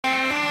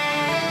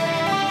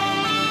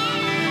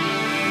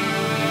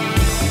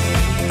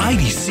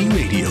Blues-IDC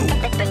Radio.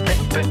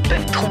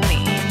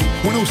 בינתחומי.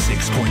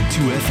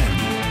 106.2 FM.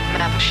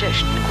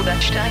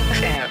 106.2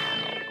 FM.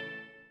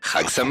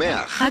 חג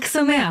שמח. חג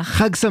שמח.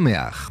 חג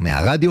שמח,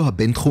 מהרדיו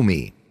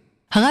הבינתחומי.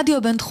 הרדיו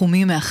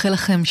הבינתחומי מאחל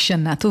לכם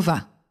שנה טובה.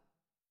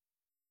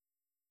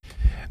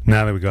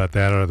 Now that we got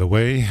that out of the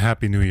way,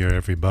 Happy New Year,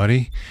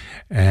 everybody.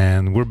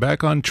 And we're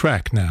back on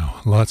track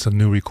now. Lots of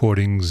new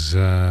recordings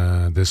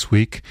this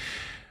week.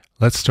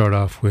 Let's start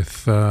off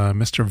with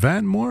Mr.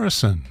 Van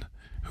Morrison,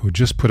 who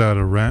just put out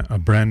a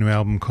brand new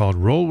album called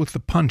Roll with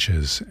the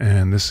Punches.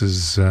 And this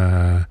is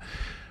a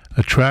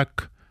track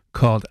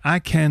called I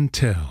Can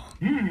Tell.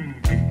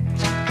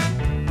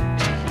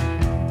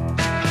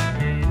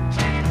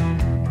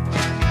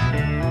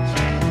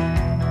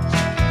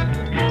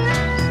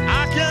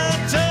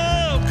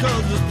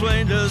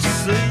 Plain to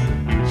see.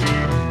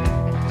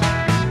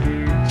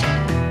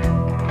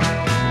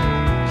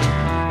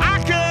 I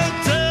can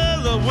tell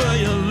the way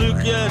you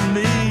look at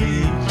me.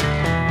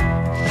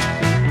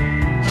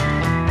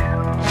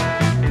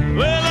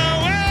 Well, the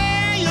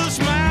way you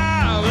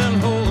smile and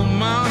hold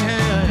my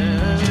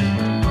hand.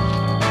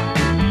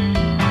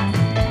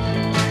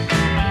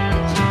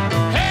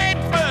 Hey,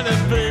 pretty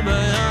baby,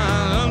 I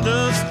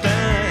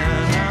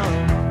understand.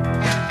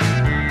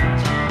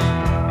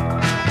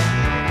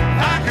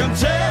 I can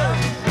tell.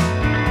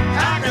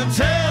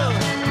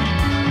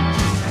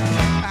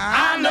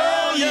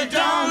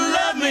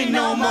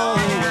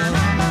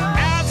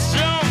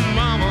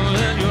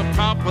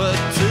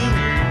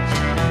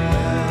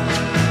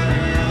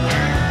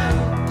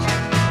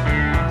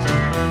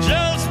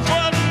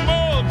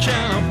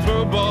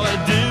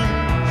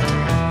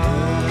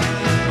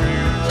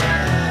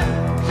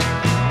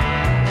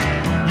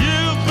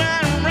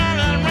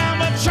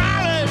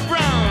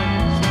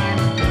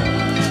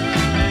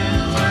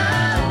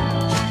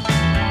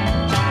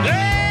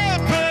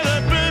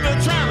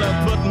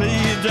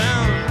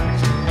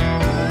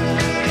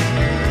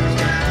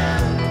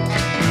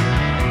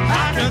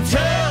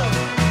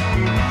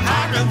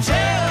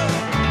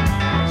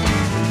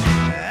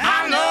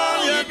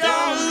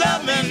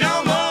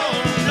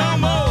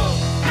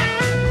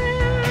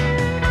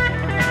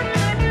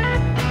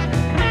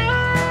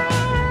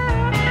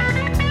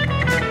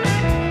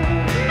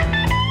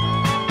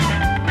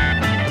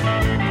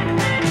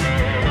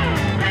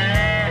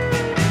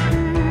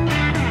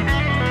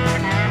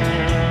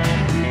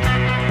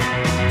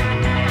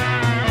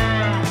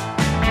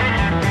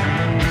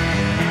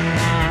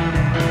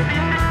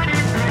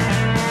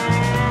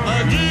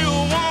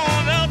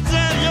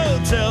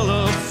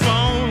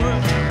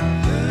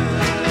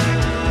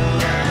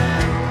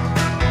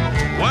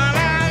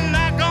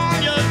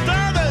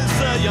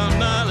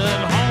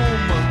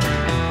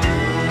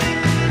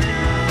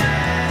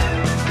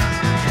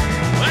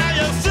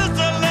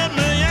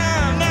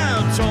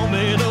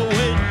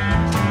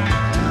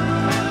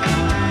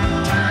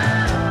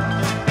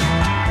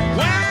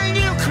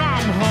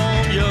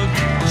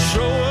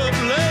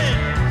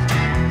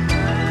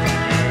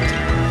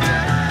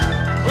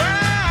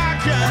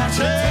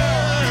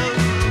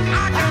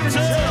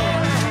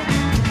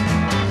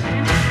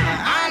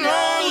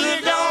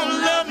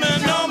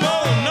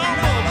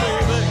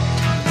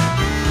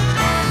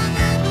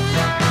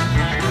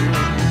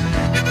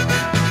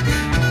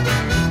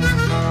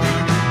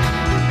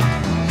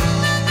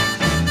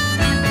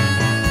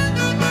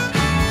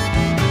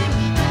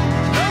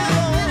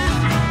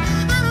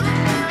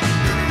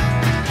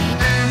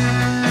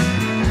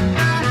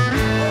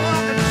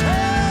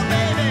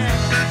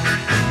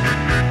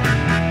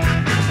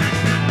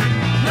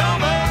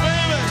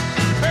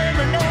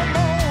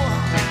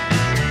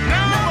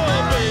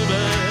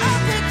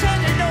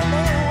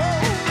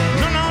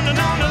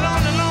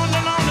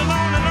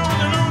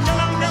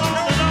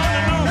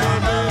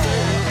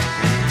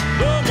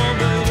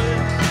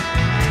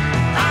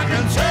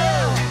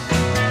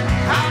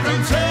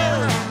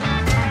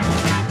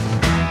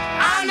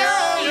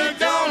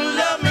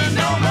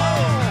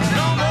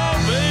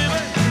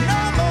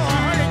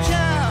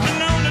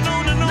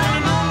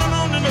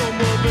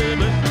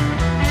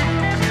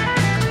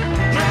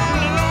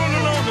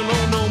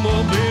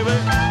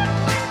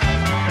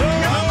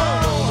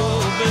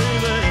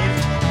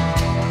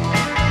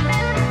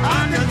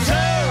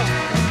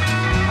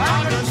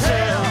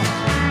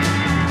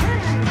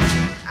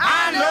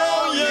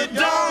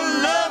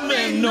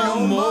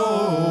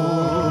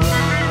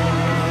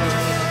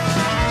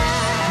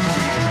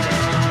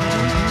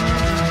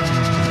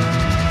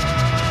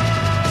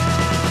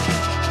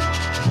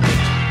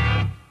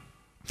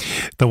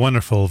 The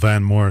wonderful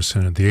Van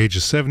Morrison at the age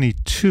of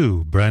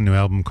 72, brand new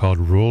album called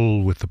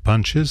Roll with the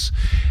Punches.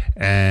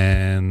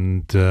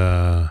 And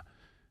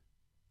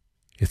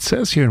it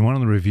says here in one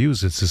of the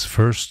reviews it's his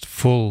first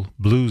full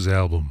blues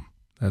album.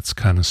 That's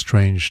kind of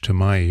strange to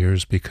my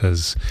ears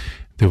because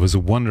there was a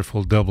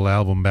wonderful double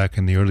album back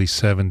in the early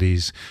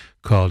 70s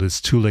called It's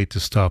Too Late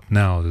to Stop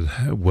Now.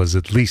 It was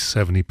at least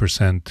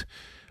 70%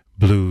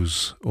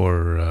 blues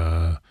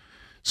or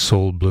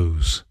soul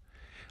blues.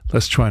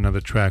 Let's try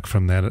another track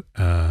from that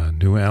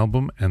new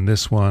album, and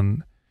this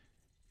one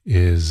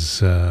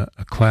is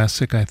a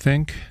classic, I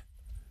think,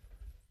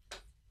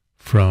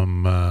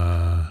 from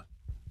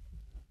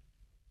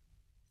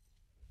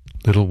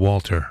Little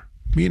Walter,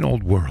 Mean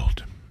Old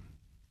World.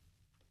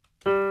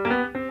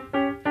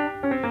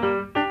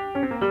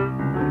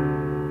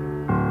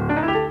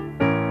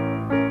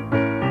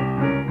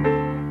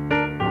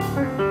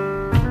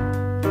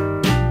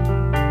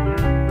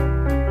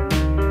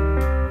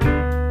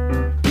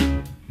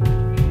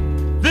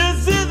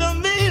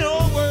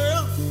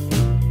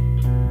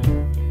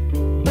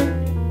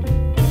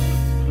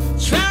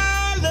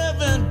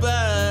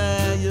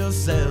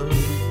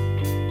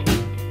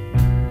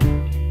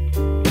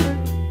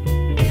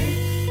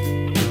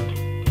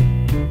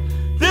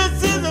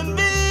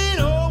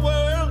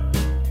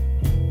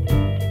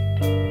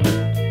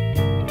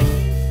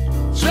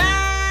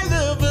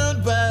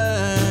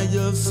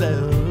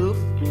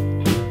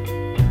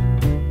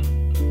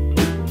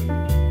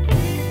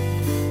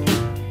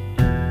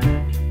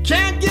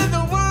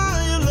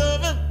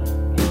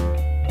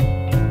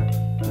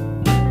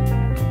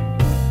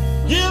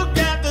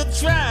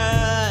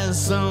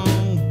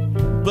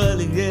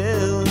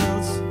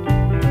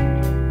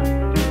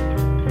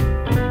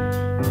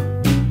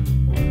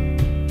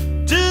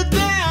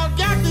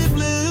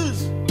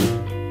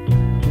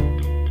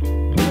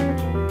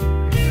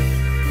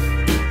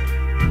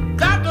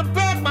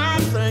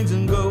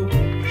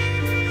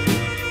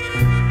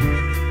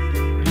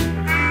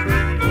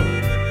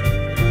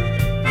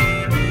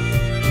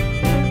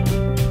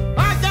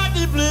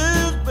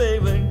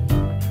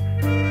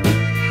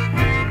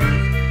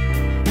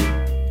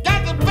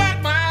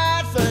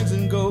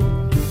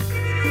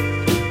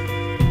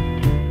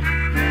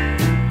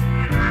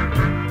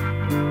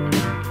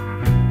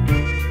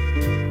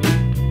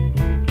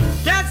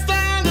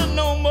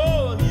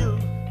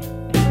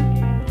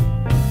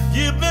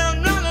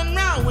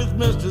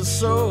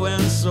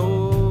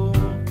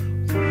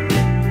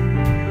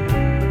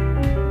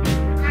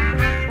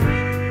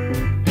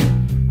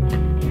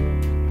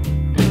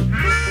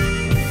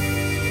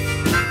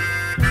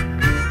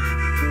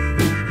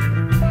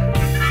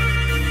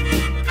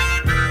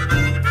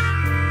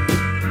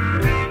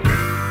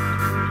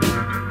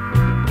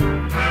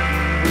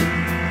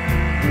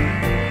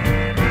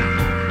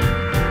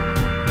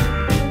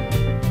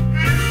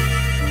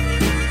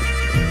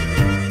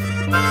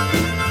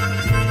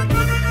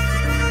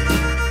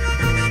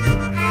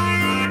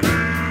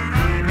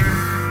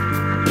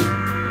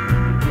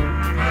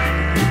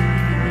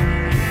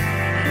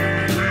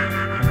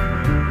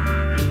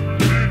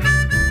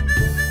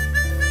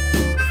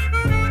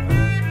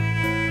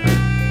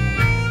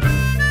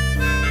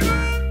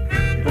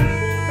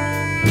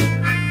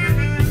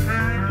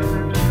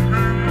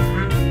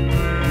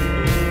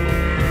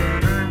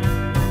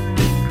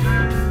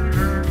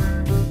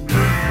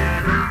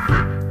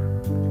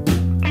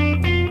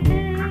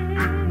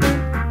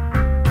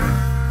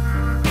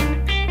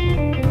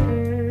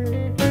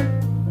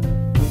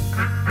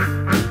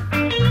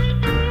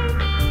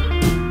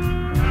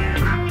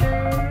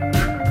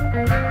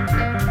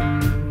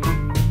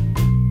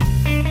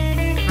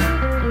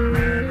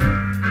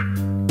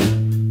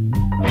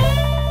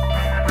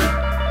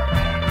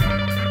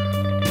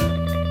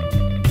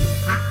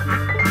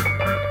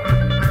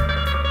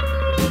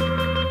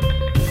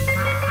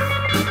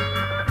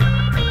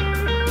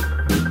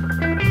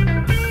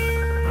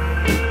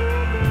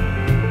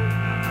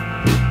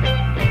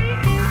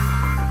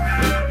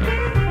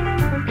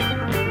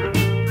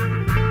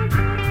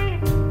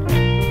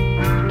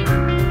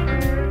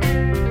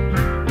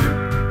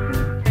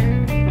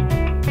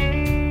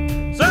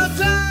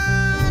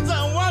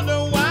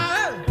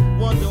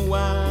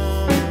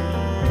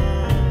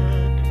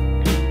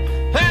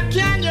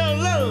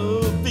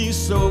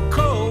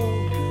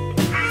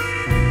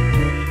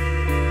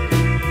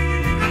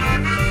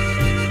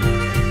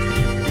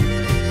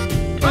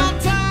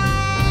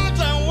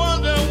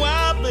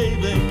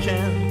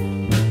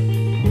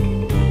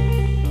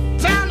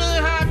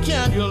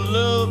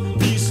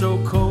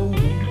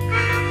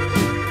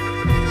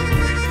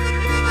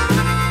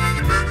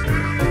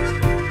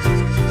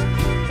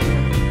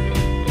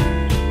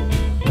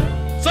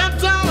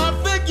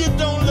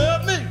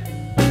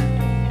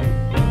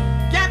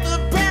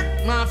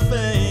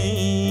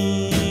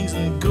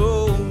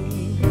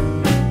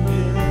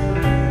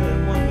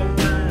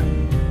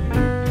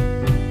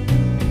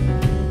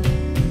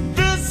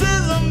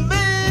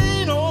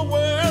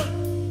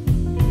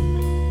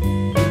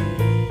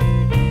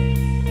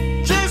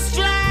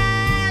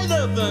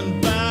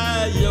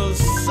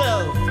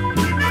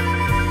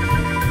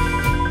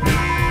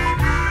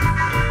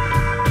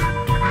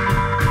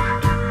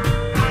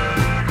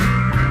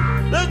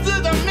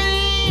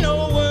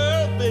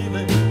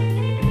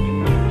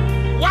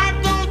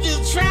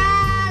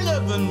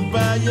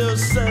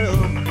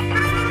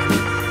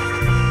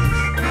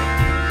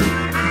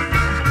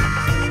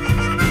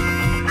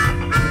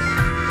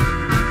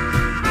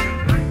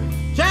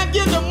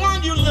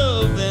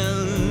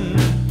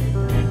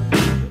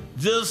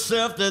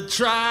 Yourself to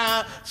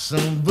try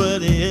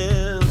somebody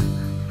else.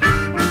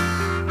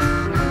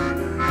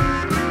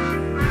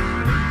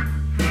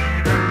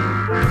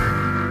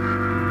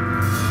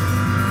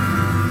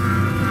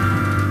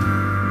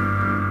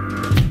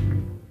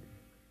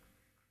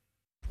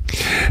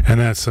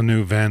 that's the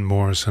new Van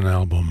Morrison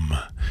album,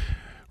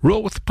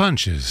 Roll with the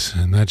Punches,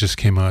 and that just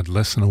came out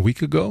less than a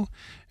week ago.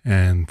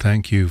 And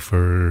thank you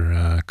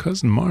for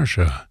Cousin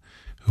Marcia,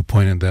 who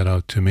pointed that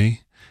out to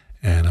me.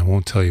 And I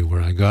won't tell you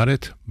where I got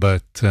it,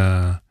 but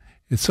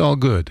it's all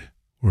good.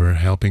 We're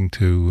helping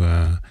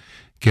to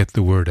get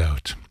the word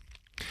out.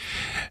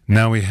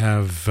 Now we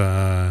have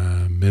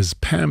Ms.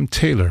 Pam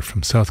Taylor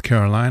from South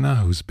Carolina,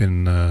 who's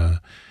been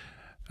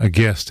a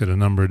guest at a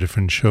number of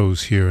different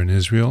shows here in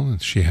Israel.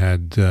 She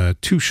had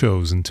 2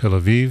 shows in Tel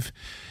Aviv,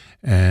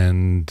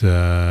 and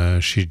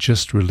she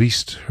just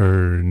released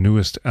her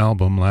newest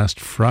album last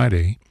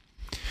Friday,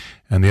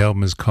 and the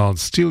album is called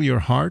Steal Your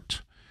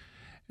Heart,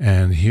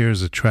 and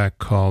here's a track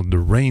called The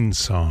Rain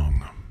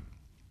Song.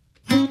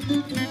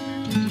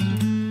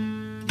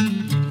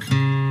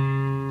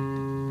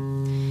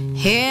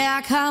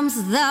 Here comes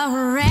the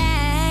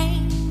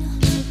rain,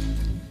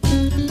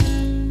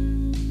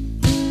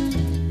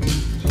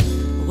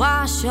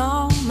 wash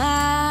all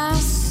my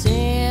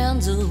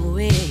sins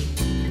away.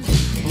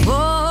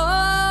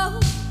 Oh,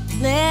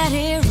 let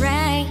it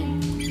rain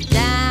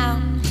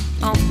down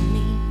on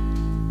me.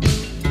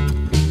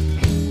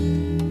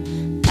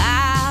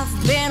 I've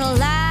been a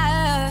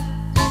liar,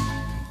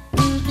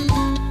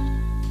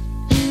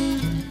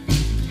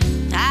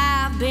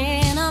 I've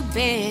been a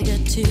beggar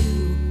too.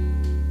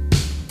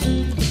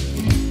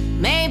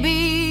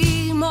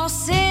 Maybe more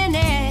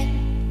sinning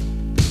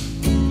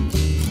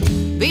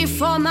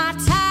before my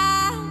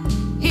time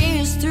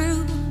is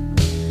through.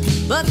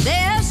 But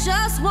there's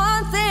just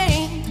one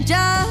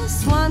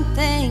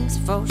thing's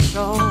for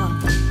sure.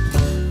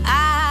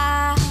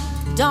 I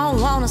don't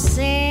wanna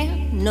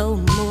sin no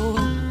more.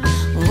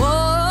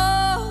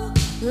 Oh,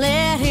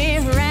 let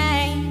it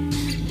rain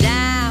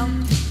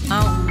down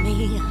on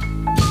me.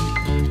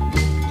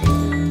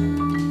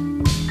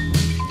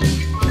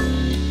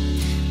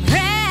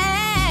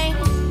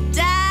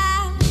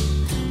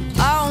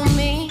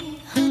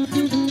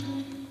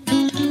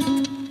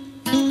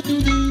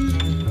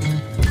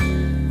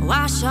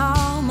 Wash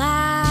all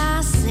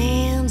my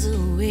sins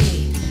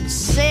away,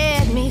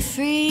 set me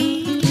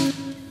free.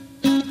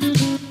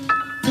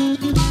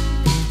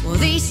 Well,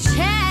 these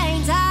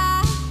chains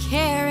I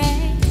carry,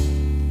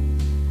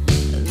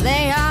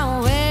 they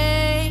are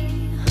way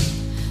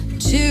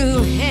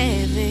too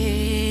heavy.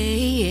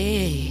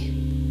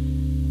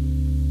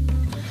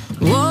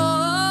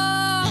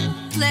 Whoa,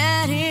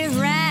 let it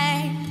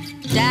rain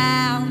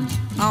down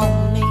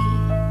on me.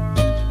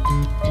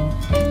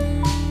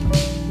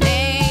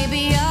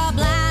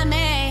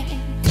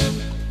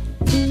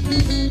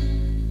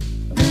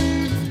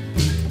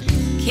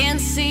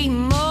 See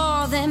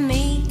more than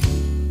me,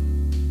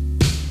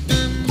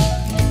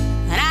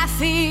 and I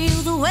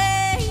feel the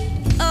weight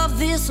of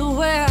this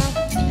world,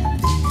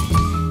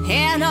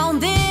 and on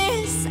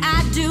this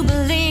I do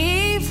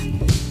believe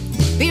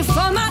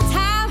before my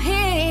time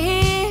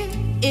here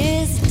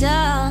is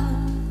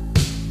done,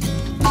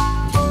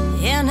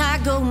 and I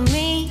go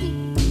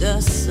meet the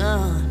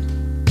sun.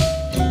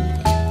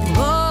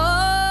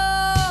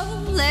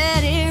 Oh,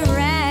 let it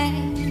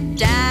rain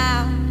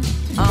down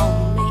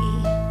on me.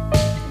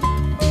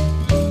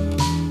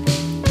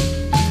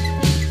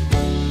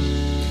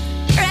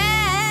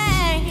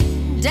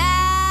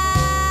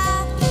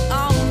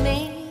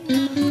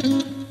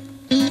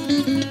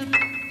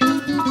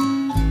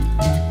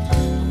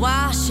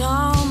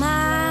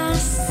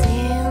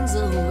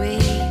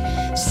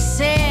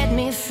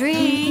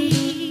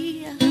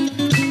 Free.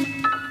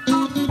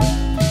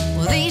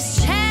 Well, these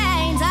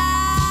chains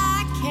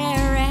I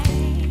carry,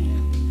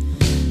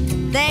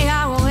 they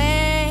are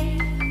way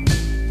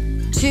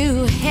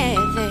too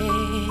heavy.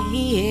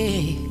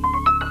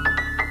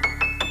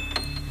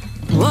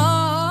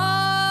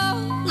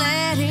 Whoa,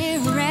 let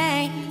it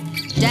rain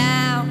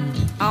down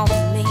on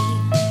me.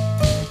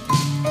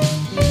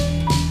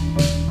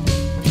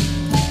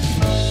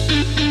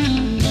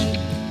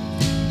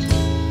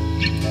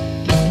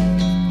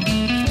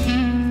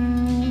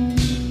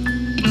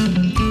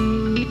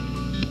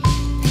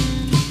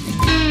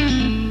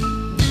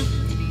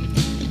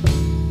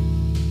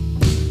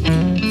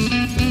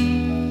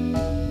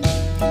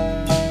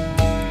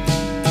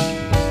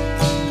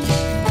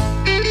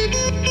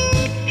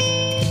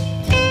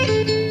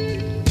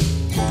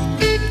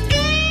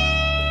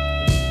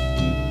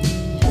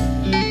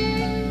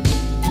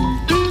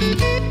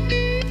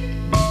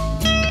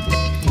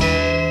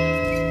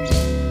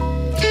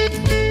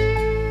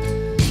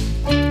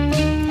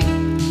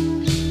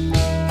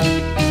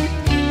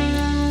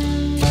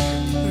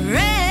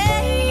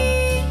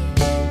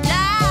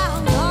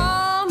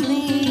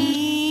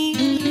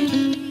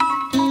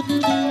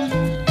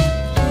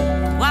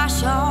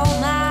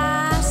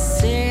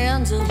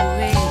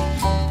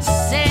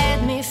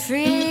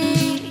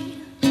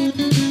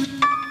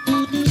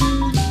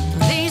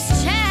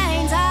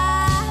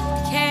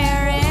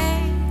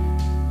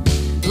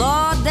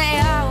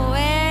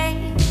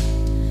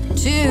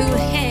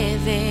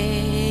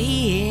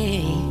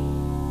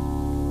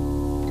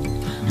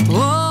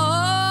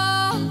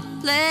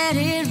 Let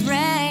it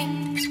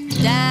rain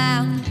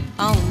down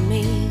on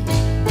me.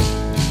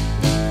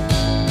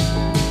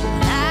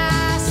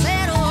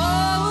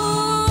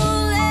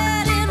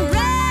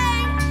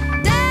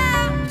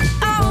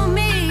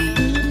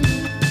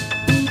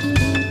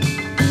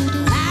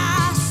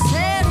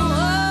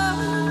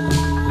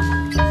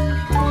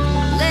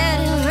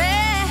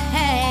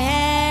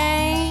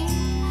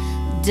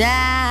 down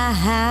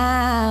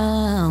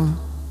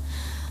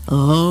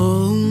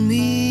on me.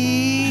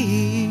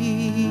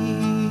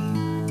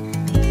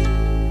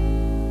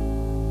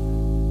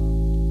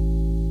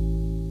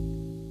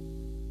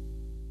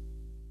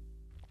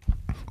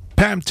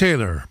 Pam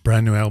Taylor,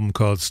 brand new album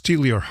called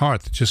Steal Your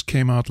Heart that just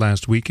came out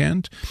last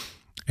weekend.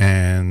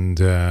 And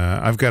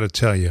I've got to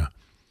tell you,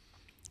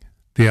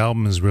 the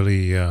album is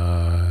really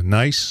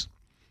nice,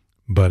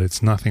 but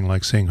it's nothing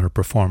like seeing her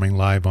performing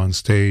live on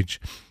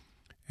stage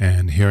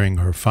and hearing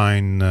her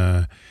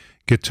fine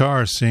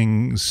guitar,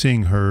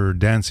 seeing her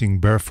dancing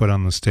barefoot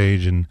on the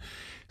stage and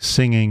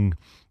singing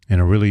in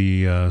a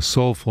really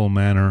soulful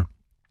manner.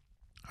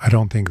 I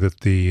don't think that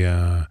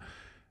the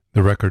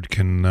record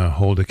can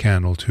hold a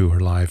candle to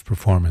her live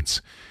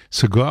performance.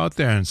 So go out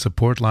there and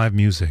support live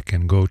music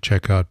and go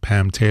check out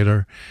Pam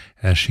Taylor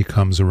as she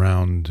comes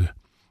around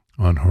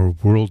on her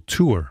world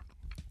tour.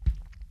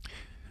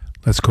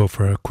 Let's go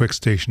for a quick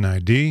station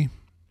ID.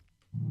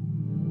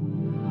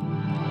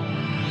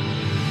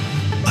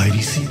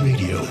 IDC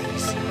Radio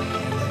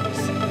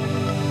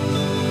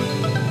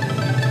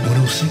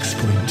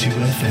 106.2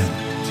 FM.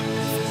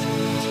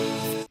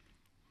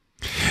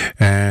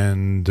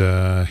 And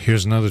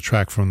here's another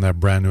track from that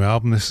brand new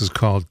album. This is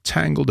called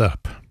Tangled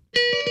Up.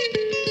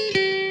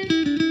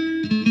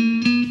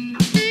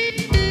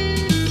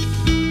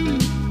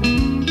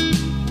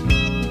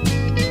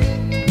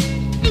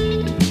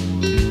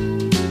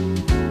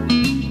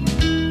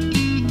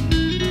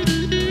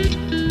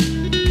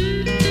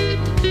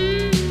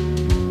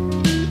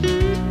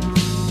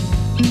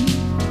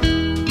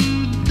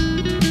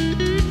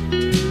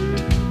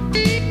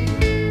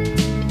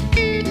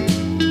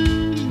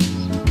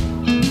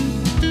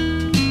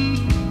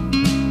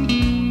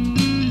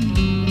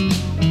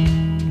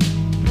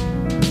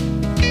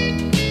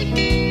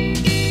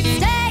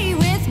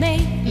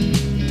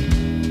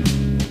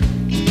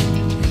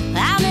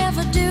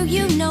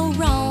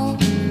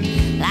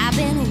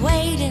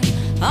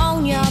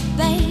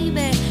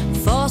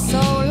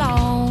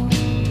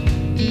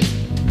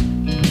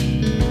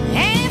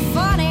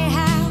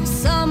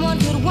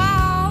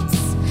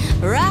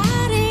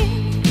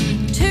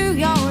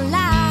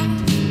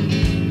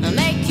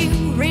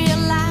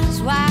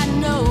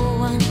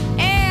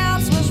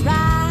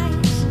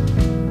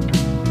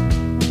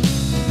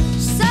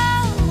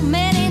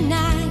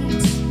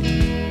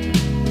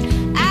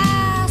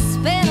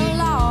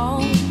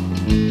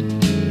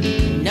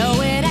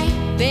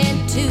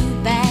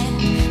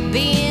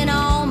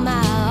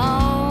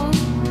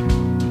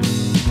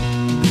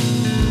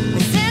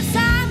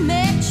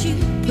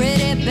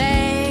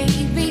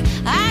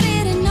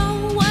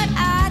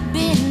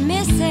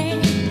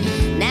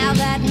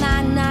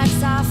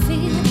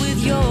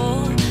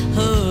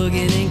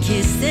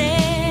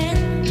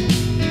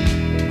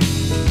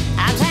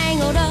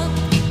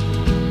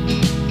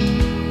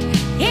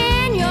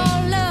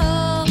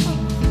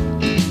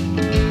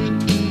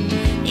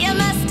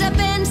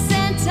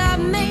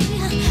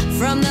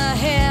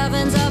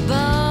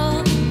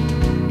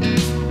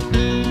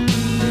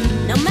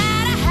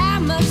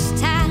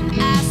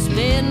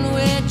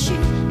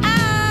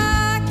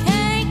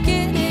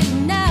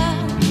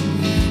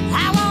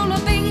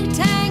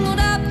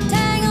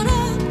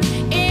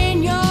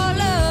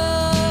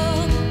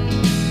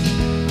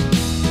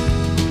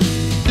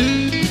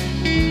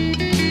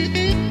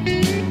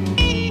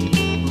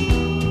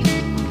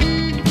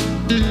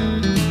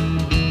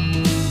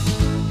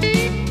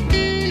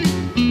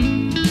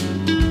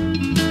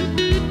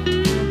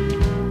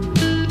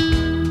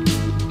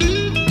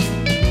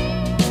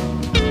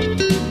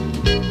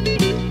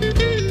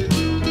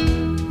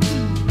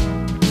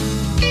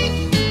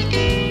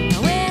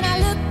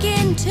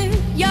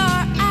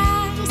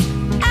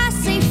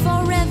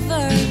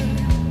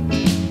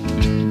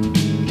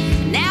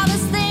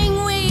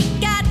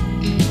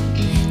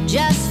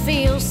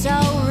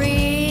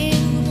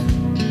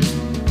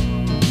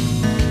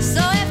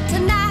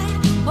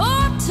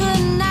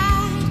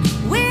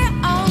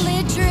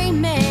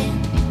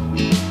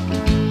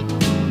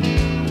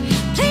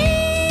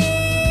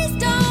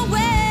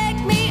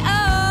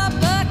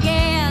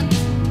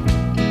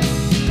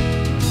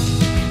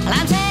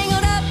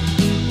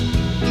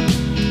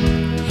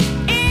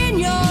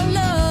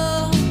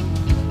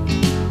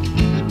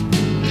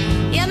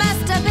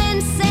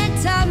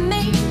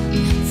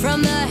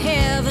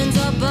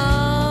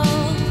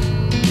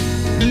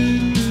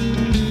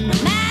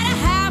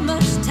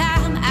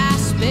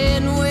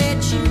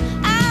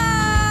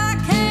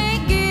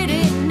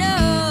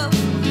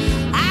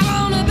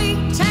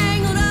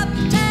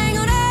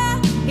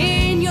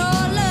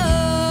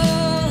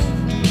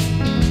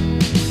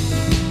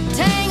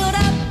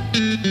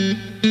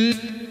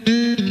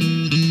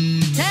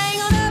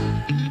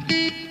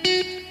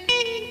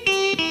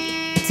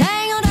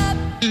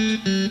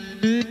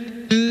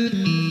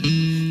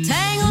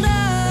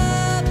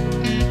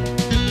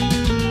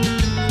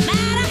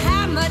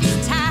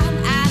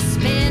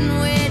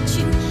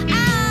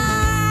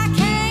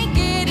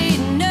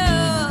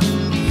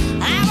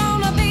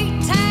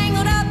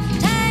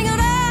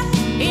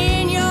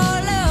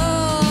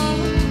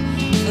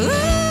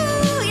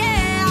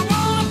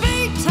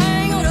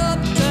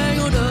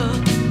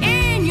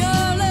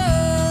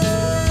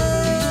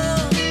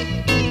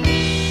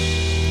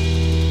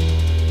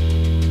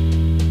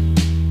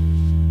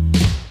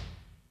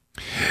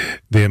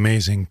 the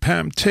amazing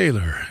Pam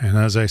Taylor. And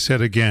as I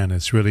said again,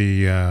 it's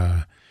really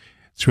a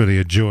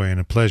joy and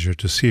a pleasure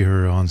to see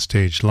her on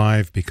stage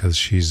live because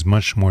she's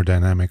much more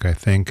dynamic, I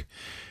think,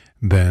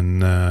 than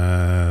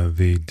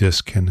the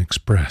disc can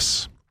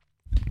express.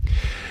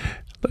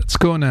 Let's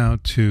go now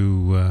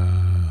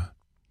to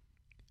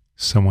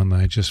someone that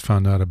I just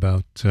found out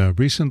about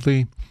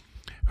recently.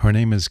 Her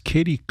name is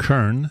Katie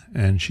Kern,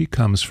 and she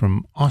comes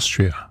from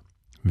Austria,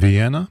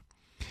 Vienna.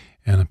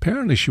 And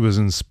apparently she was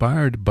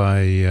inspired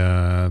by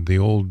the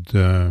old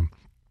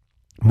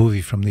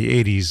movie from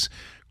the 80s,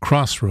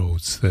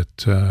 Crossroads,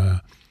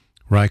 that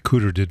Ry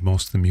Cooder did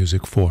most of the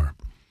music for.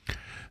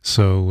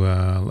 So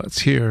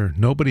let's hear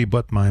Nobody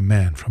But My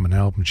Man from an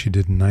album she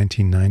did in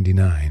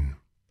 1999.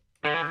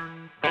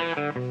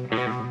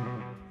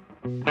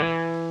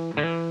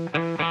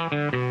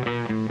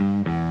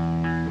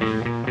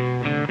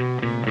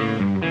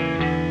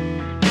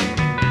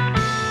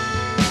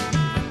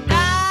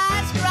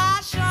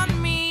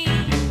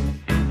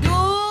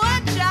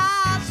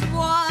 Just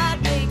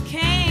what they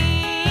can.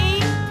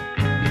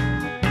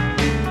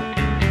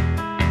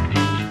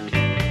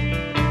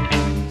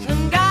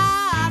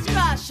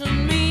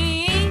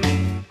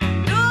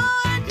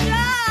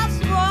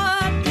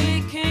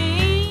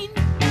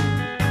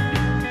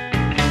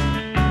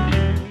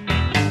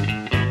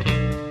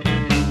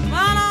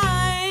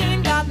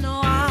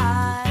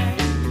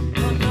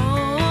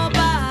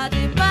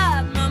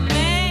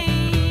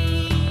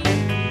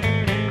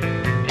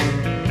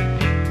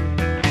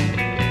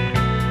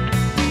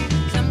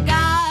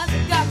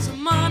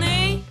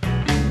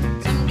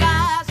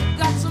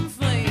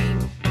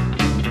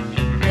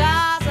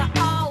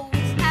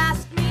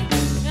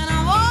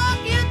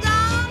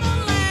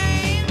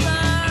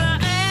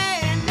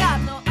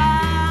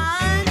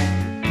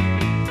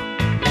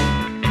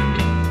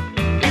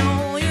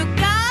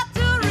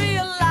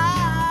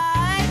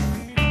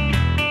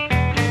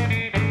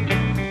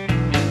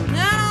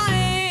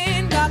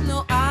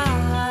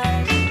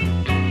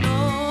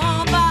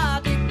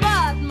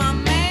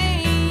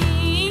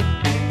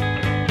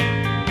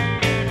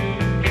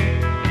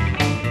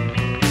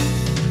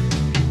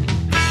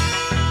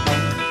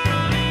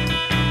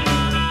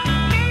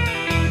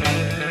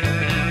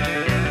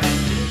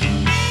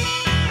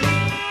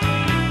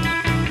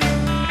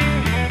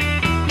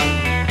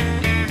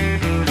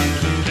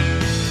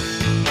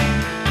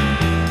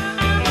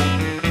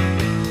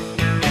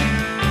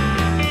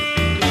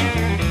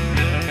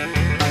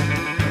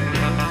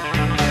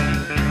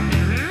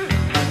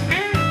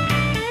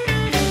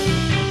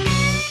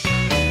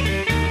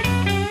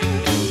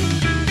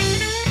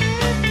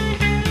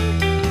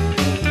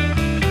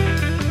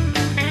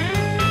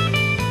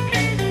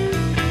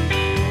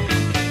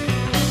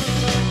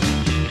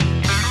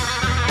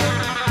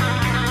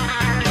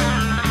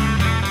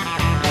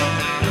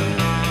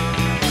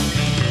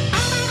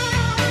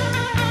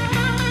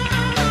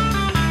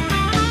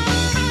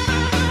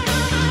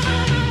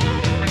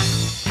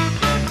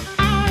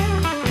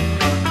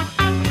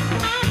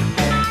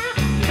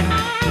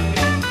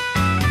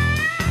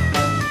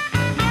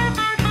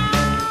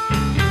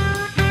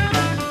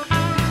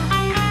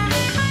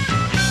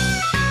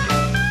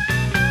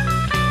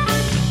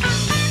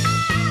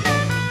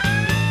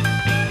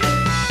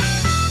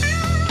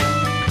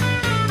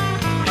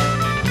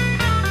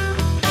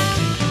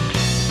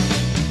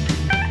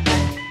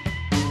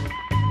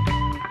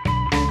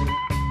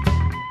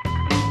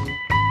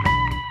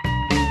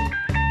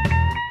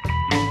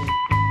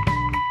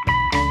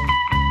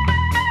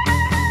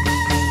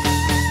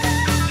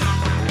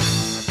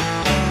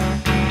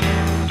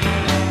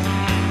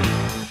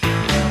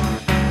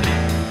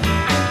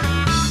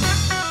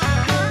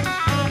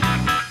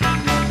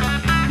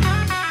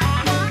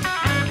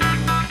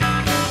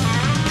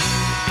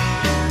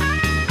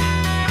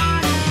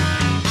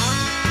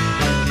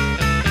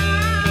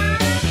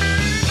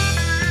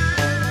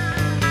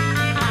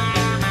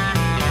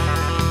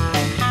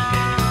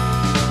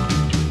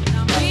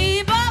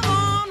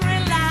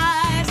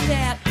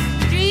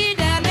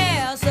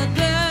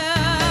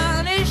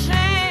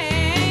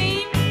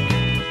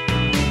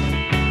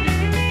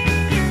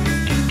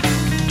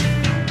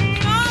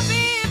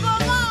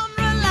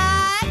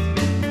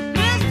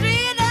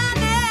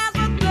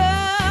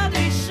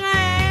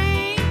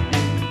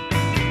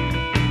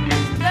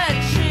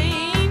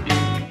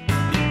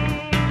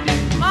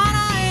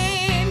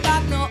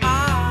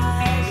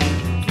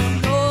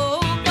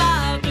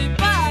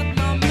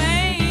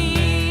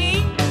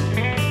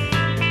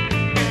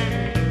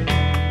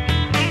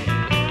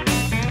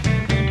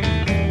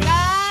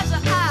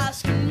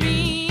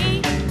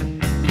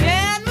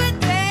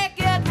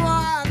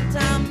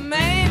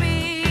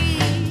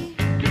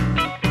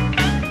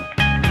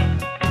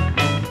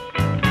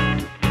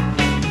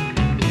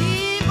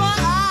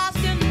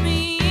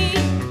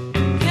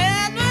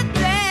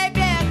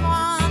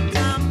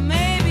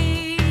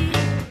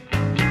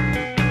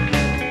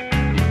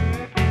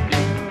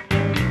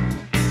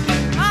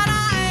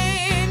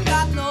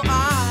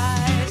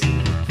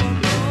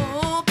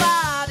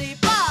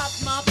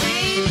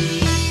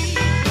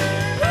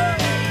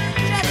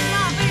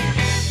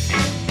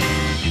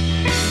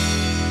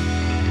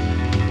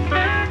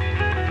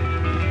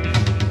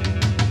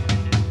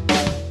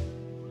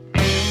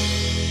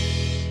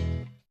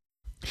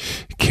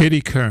 Katie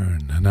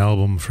Kern, an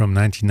album from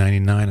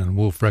 1999 on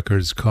Wolf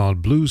Records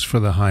called Blues for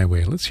the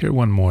Highway. Let's hear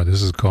one more.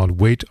 This is called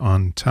Wait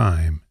on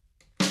Time.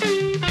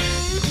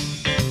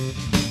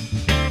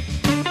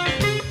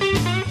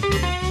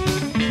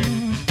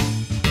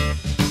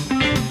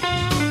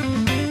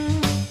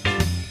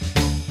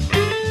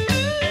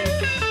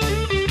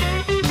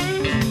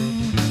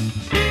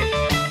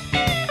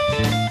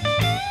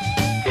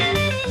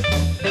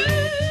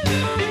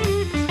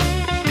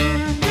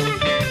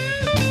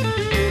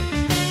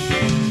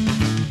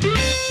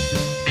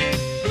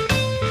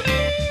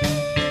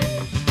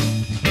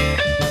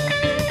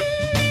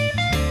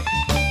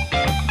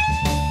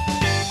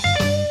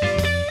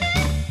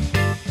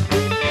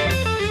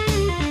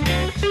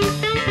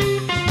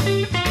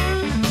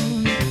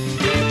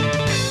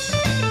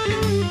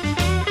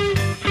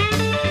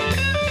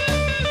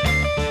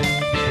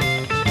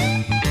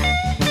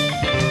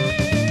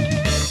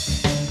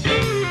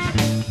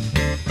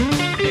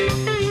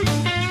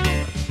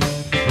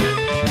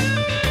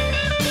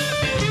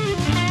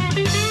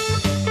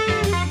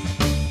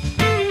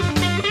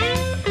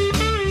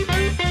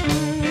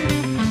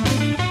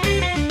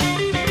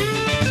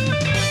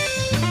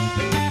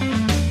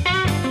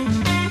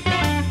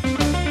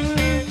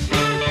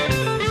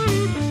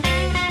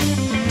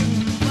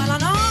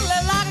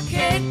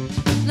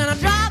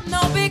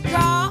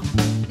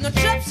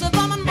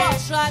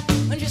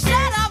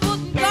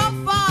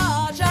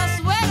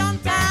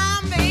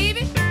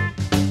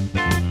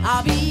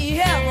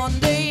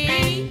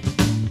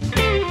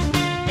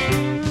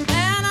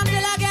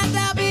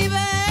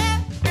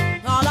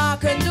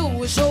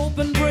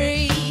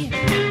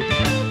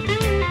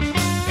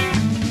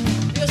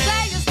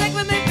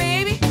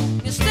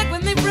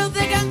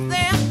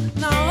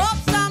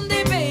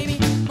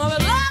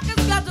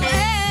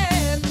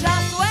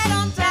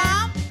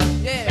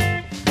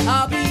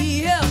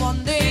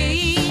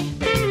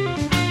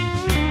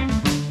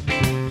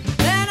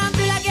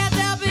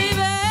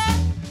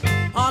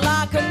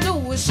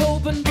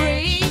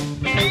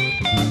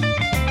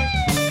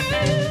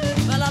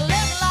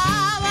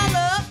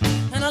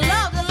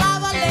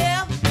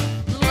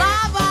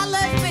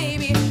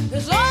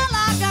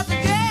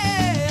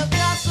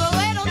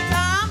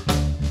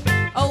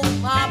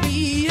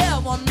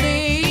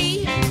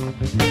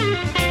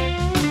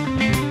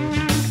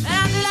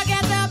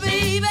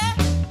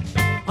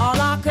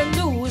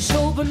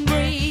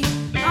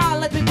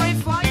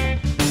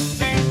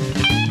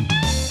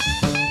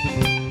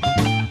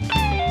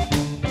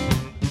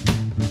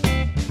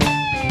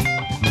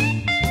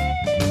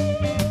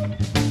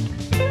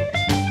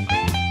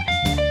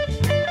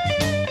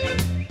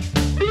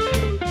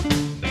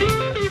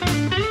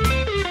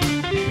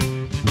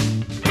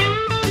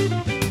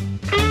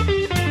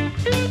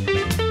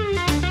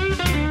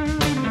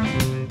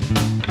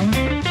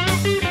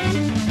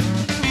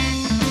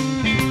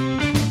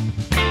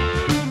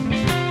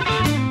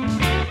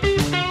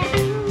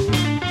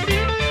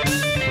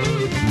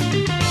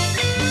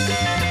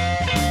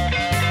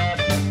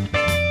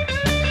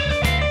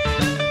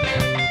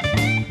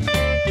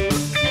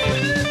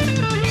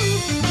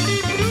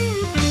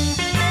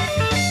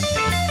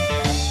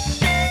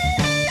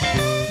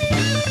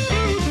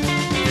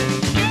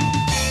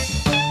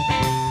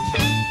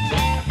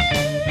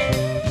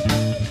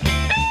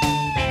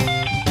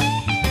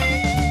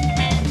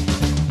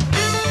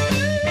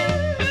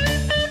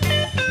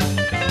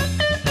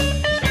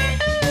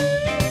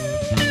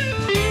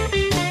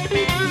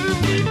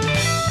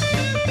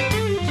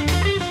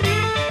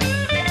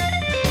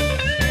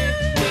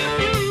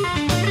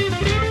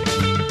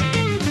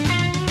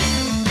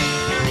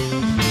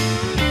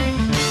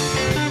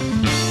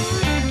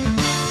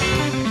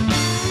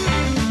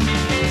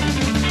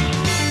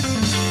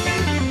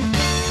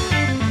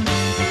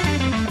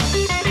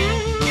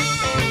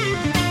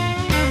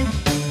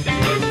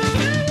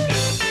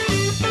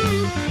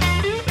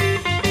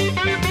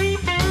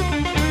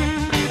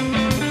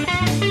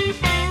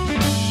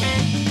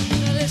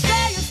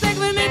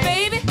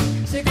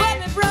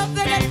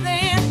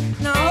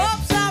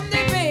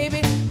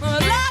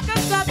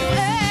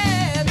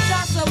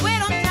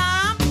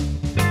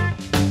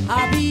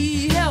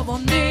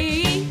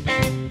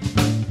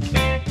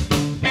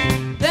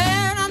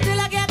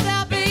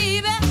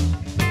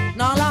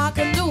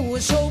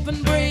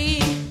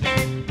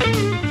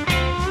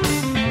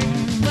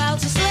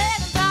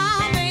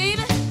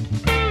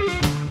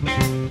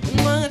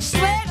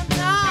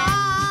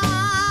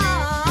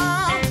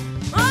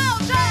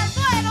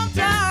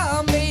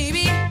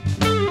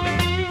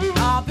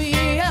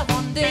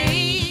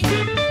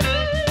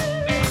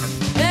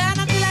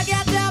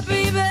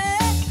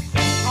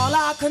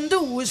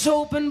 is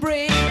hope and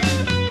break.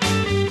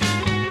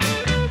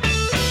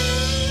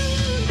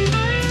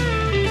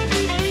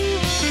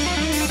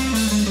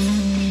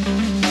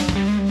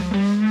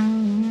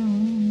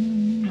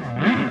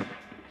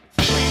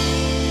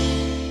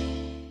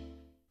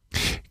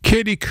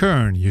 Katie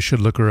Kern, you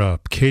should look her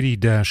up,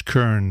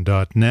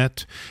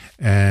 katie-kern.net,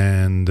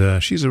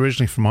 and she's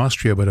originally from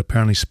Austria, but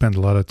apparently spent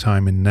a lot of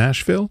time in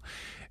Nashville,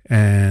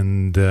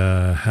 and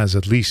has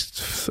at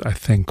least, I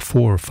think,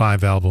 4 or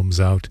 5 albums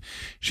out.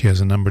 She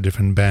has a number of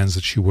different bands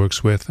that she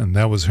works with, and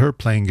that was her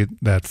playing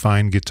that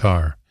fine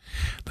guitar.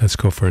 Let's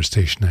go for a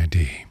station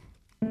ID.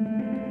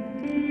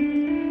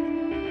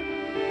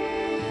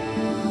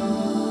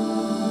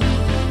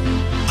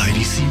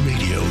 IDC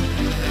Radio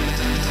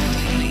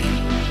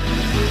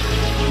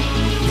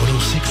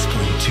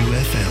 106.2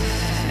 FM.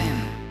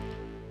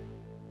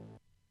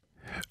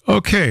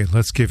 Okay,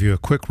 let's give you a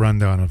quick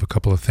rundown of a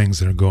couple of things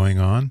that are going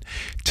on.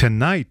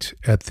 Tonight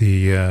at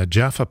the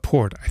Jaffa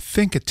Port, I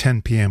think at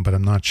 10 p.m., but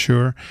I'm not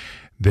sure,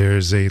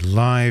 there's a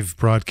live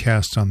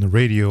broadcast on the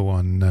radio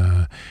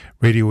on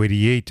Radio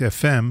 88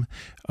 FM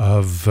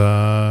of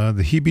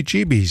the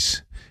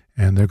Heebie-Jeebies,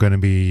 and they're going to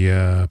be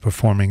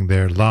performing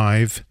there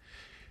live.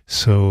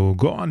 So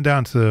go on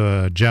down to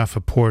the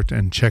Jaffa Port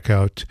and check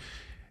out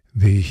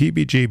the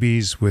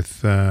Heebie-Jeebies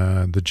with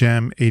the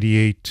Jam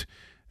 88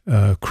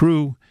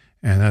 crew,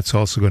 and that's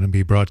also going to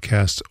be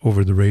broadcast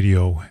over the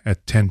radio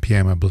at 10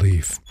 p.m., I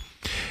believe.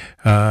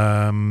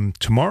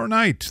 Tomorrow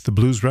night, the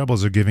Blues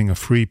Rebels are giving a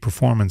free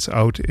performance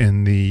out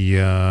in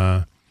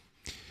the...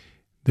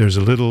 there's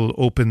a little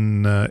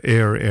open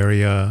air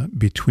area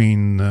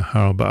between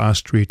Harba'ah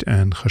Street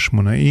and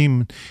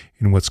Hashmonaim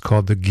in what's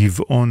called the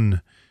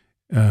Giv'on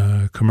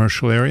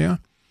commercial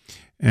area,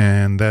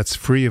 and that's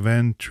free of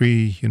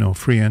entry,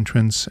 free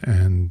entrance,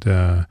 and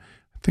I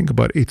think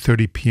about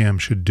 8:30 p.m.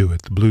 should do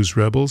it. The Blues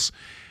Rebels.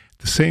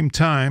 At the same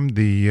time,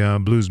 the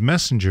Blues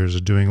Messengers are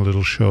doing a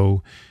little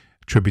show,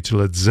 tribute to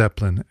Led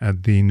Zeppelin,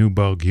 at the New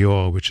Bar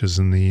Gior, which is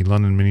in the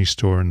London Mini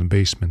Store in the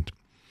basement.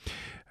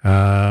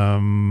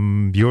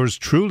 Yours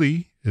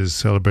truly is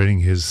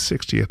celebrating his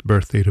 60th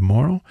birthday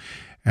tomorrow,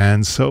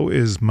 and so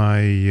is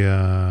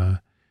my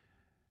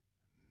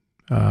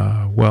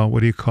what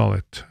do you call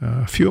it?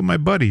 A few of my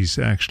buddies,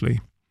 actually.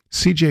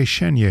 CJ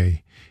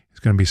Chenier is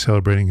going to be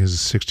celebrating his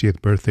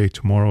 60th birthday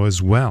tomorrow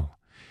as well.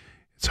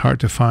 It's hard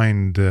to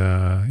find,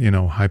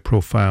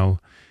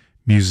 high-profile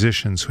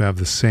musicians who have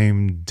the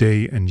same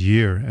day and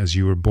year as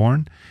you were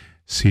born.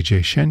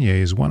 CJ Chenier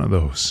is one of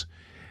those.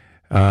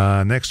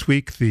 Next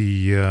week,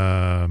 the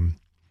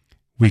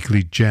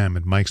weekly jam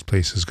at Mike's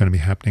Place is going to be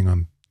happening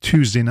on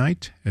Tuesday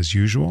night, as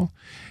usual.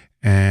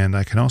 And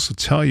I can also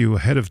tell you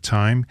ahead of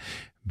time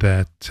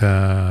that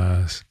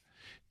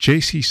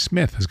J.C.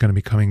 Smith is going to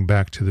be coming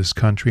back to this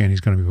country, and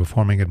he's going to be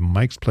performing at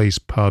Mike's Place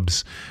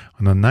Pubs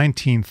on the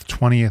 19th,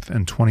 20th,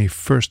 and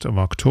 21st of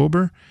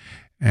October.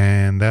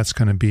 And that's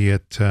going to be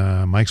at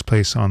Mike's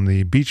Place on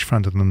the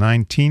beachfront on the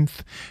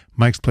 19th,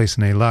 Mike's Place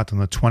in Eilat on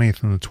the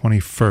 20th and the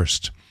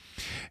 21st.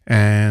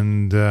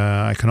 And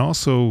I can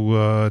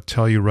also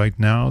tell you right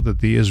now that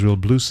the Israel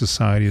Blues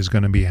Society is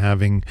going to be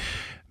having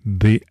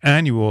the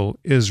annual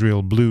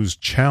Israel Blues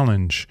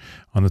Challenge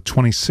on the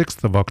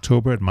 26th of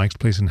October at Mike's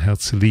Place in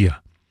Herzliya.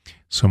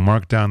 So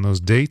mark down those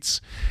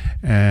dates,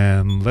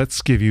 and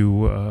let's give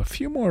you a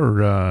few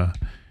more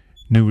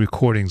new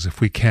recordings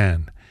if we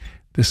can.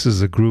 This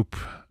is a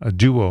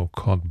duo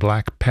called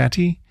Black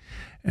Patty,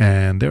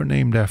 and they're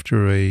named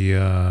after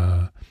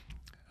a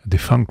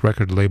defunct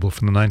record label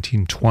from the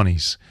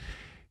 1920s.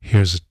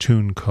 Here's a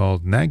tune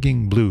called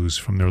Nagging Blues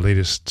from their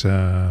latest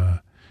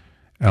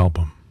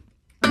album.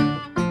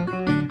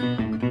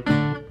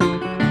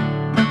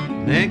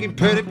 Nagging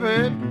pretty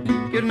bird,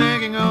 you're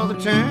nagging all the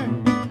time.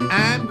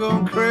 I'm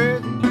going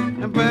crazy,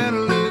 I'm about to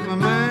lose my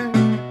mind.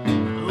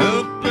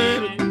 Oh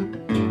baby,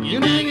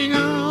 you're nagging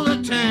all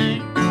the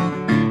time.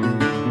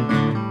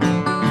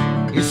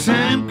 Yes,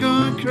 I'm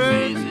going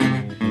crazy,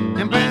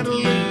 I'm about to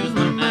lose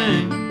my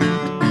mind.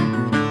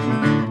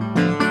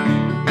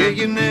 Yeah,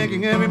 you're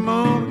nagging every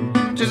morning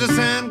till the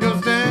sun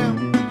goes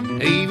down,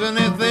 even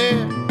if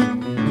there's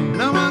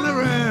no one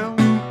around.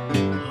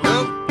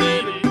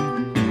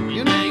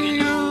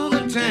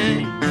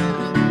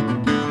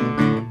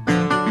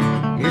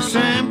 Yes,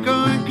 I'm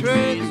going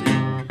crazy,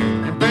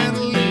 I'm about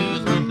to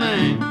lose my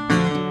mind.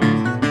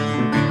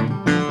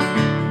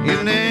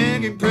 You're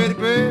nagging pretty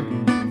baby,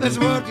 that's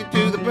what you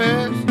do the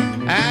best.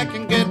 I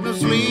can get no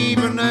sleep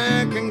and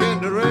I can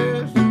get no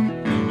rest.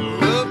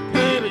 Oh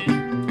baby,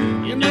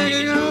 you're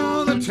nagging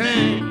all the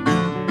time.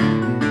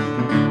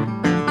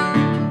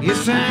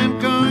 Yes, I'm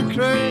going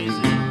crazy,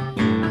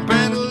 I'm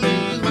about to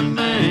lose my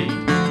mind.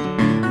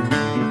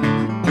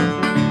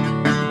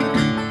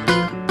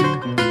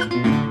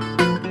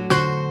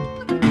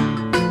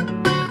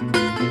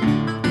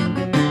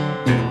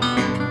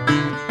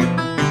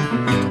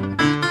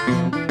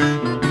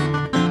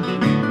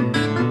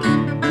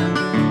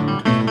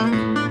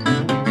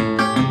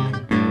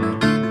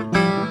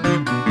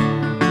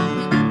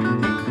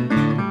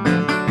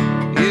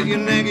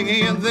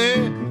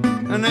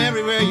 And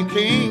everywhere you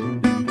came,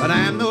 but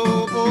I'm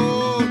no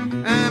boy,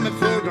 I'm a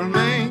full-grown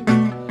man.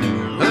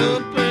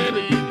 Oh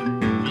baby,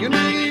 you're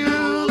nagging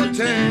all the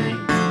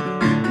time.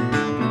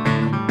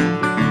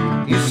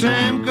 Yes,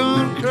 I'm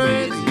going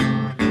crazy,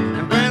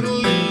 I'm about to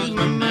lose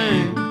my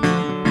mind.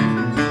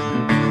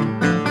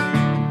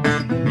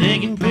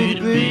 Nagging pretty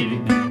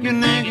baby, you're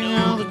nagging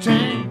all the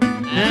time.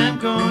 I'm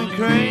going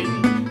crazy,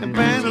 I'm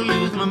about to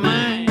lose my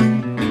mind.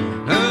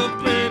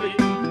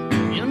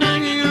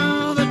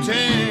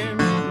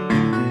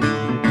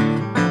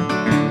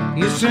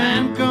 'cause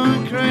I'm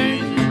going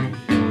crazy.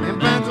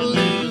 I'm about to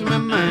lose my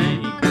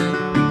mind.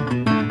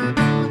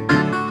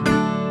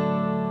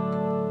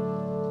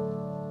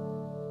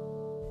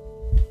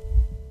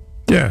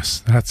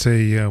 Yes, that's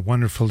a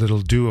wonderful little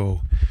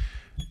duo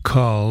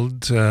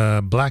called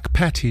Black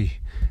Patty.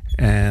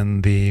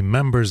 And the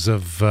members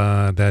of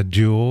that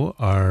duo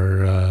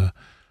are a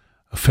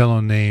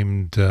fellow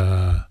named,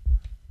 where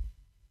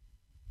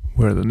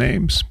are the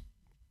names?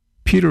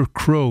 Peter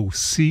Crow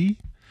C.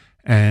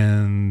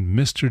 and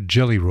Mr.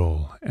 Jelly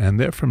Roll. And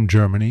they're from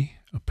Germany,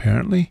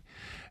 apparently.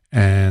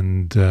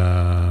 And two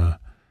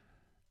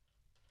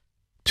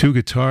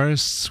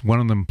guitarists.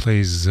 One of them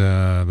plays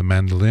the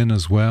mandolin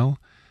as well.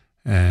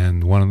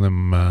 And one of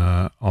them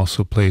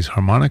also plays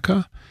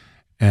harmonica.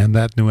 And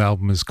that new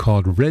album is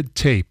called Red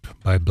Tape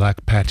by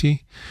Black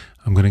Patty.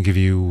 I'm going to give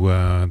you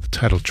the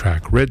title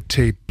track, Red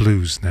Tape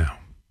Blues, now.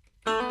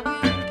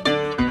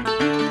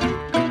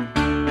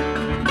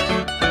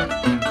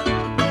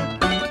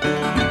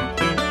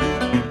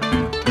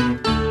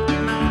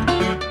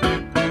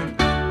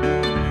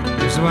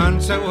 There's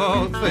once I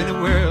walked in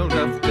a world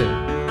of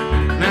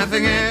debt,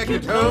 nothing I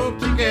could hope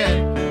to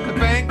get. The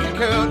banker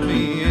caught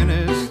me in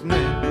his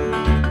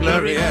net.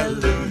 Glory,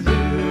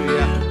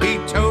 hallelujah. He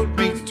told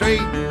me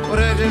straight what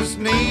I just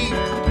need.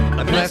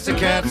 A plastic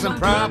cat, some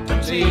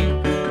property,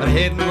 a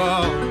hidden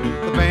wall,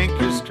 the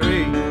banker's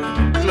tree.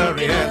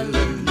 Glory,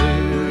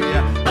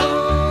 hallelujah.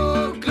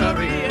 Oh,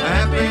 glory, how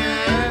happy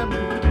I am.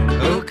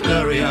 Oh,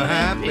 glory, how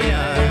happy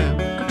I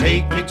am.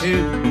 Take me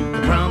to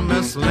the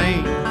promised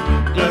land.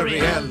 Glory,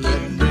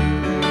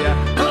 hallelujah.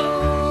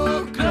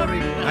 Oh, glory,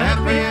 how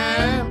happy I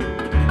am.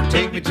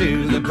 Take me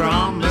to the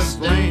promised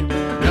land.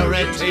 No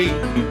red tape,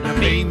 no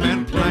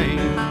payment plan.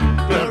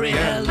 Glory,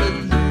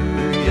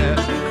 hallelujah.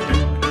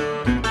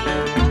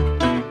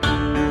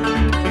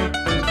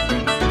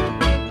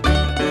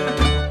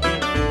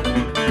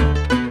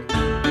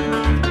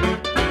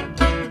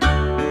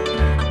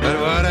 But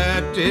what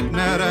I did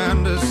not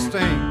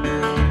understand,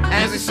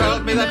 as he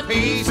sold me that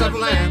piece of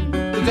land,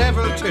 the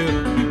devil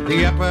took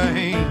the upper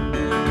hand.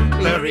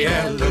 Glory,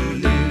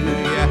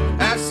 hallelujah.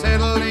 I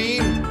settled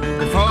in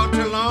before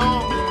too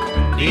long.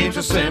 The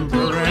interest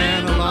simple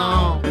ran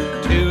along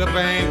to a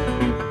bank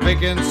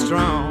big and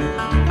strong.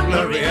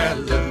 Glory,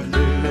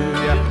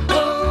 hallelujah.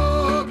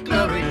 Oh,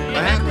 glory,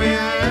 how happy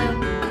I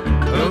am.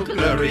 Oh,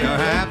 glory, how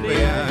happy I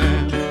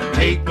am.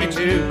 Take me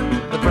to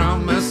the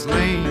promised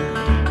land.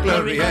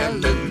 Glory,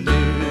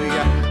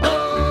 hallelujah.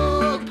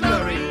 Oh,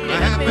 glory, how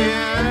happy I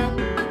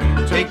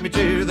am. Take me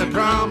to the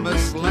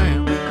promised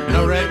land.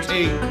 No red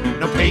tape,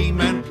 no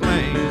payment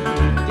plan.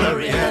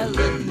 Glory,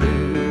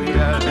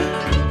 hallelujah.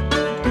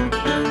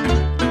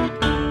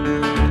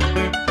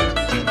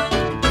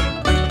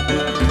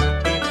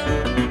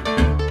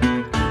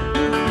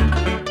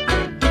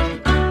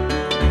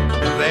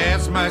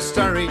 That's my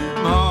story,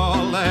 more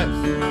or less.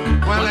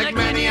 Well, like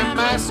many I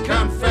must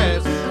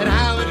confess that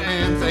how it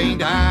ends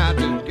ain't hard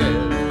to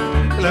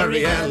guess.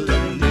 Glory,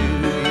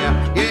 hallelujah.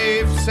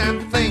 If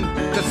something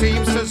that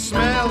seems to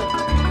smell,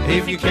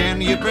 if you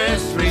can, you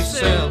best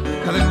resell.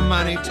 Cause if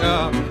money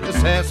talks, it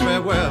says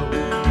farewell.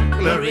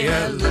 Glory,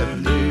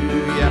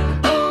 hallelujah.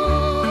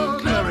 Oh,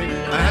 glory,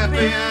 how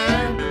happy I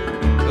am.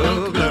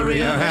 Oh, glory,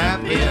 how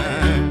happy I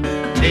am.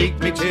 Take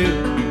me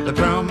to the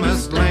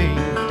promised land.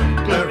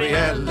 Glory,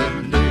 hallelujah.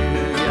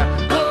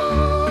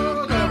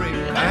 Oh, glory,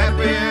 how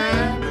happy I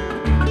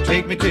am.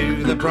 Take me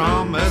to the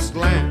promised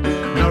land.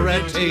 No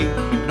red tape,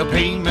 no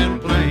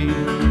payment plan.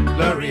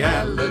 Glory,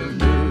 hallelujah.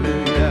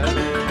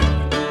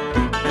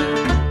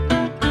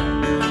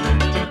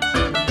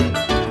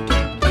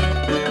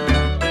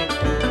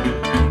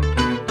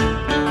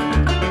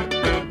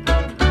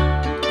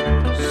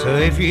 So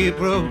if you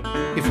broke,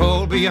 you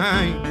fall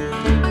behind.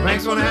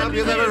 Banks won't help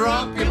you, they'll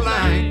rock you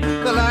blind.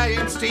 The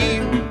lions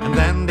steam and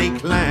then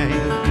decline.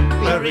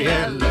 Glory,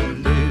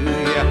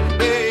 hallelujah.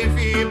 If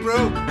you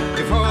broke,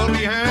 you fall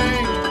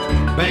behind.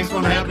 Banks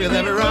won't help you,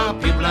 they'll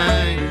rock you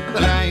blind.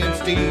 The lions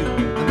steam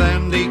and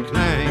then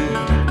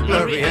decline.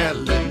 Glory,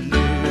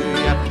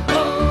 hallelujah.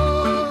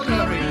 Oh,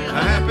 glory,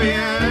 how happy I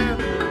am.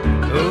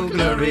 Oh,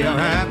 glory, how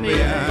happy I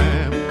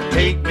am.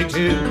 Take me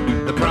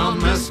to the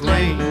promised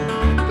land.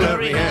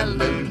 Glory,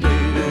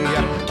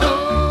 hallelujah.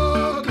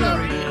 Oh,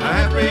 glory, how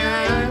happy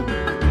I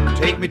am.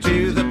 Take me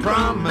to the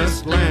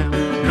promised land.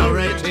 No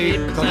red tape,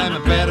 cause I'm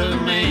a better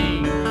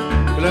man.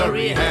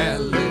 Glory,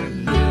 hallelujah.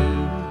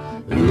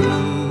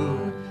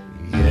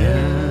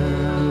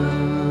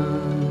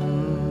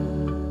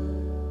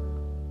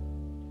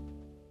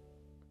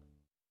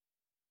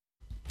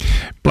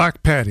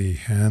 Black Patty,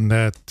 and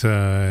that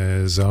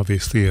is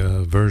obviously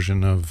a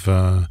version of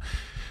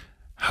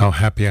How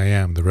Happy I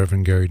Am, the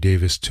Reverend Gary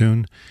Davis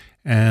tune.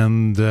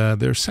 And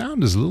their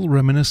sound is a little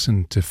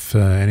reminiscent, if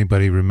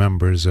anybody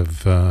remembers,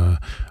 of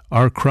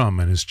R. Crumb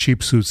and his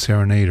Cheap Suit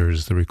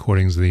Serenaders, the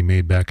recordings that he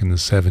made back in the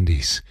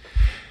 70s.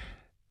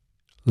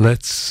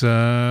 Let's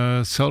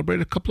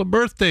celebrate a couple of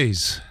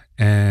birthdays.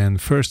 And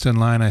first in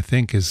line, I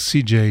think, is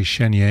C.J.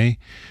 Chenier,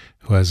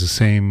 who has the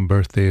same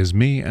birthday as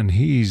me, and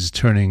he's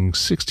turning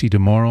 60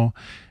 tomorrow.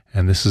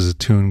 And this is a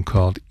tune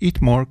called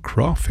Eat More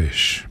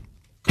Crawfish.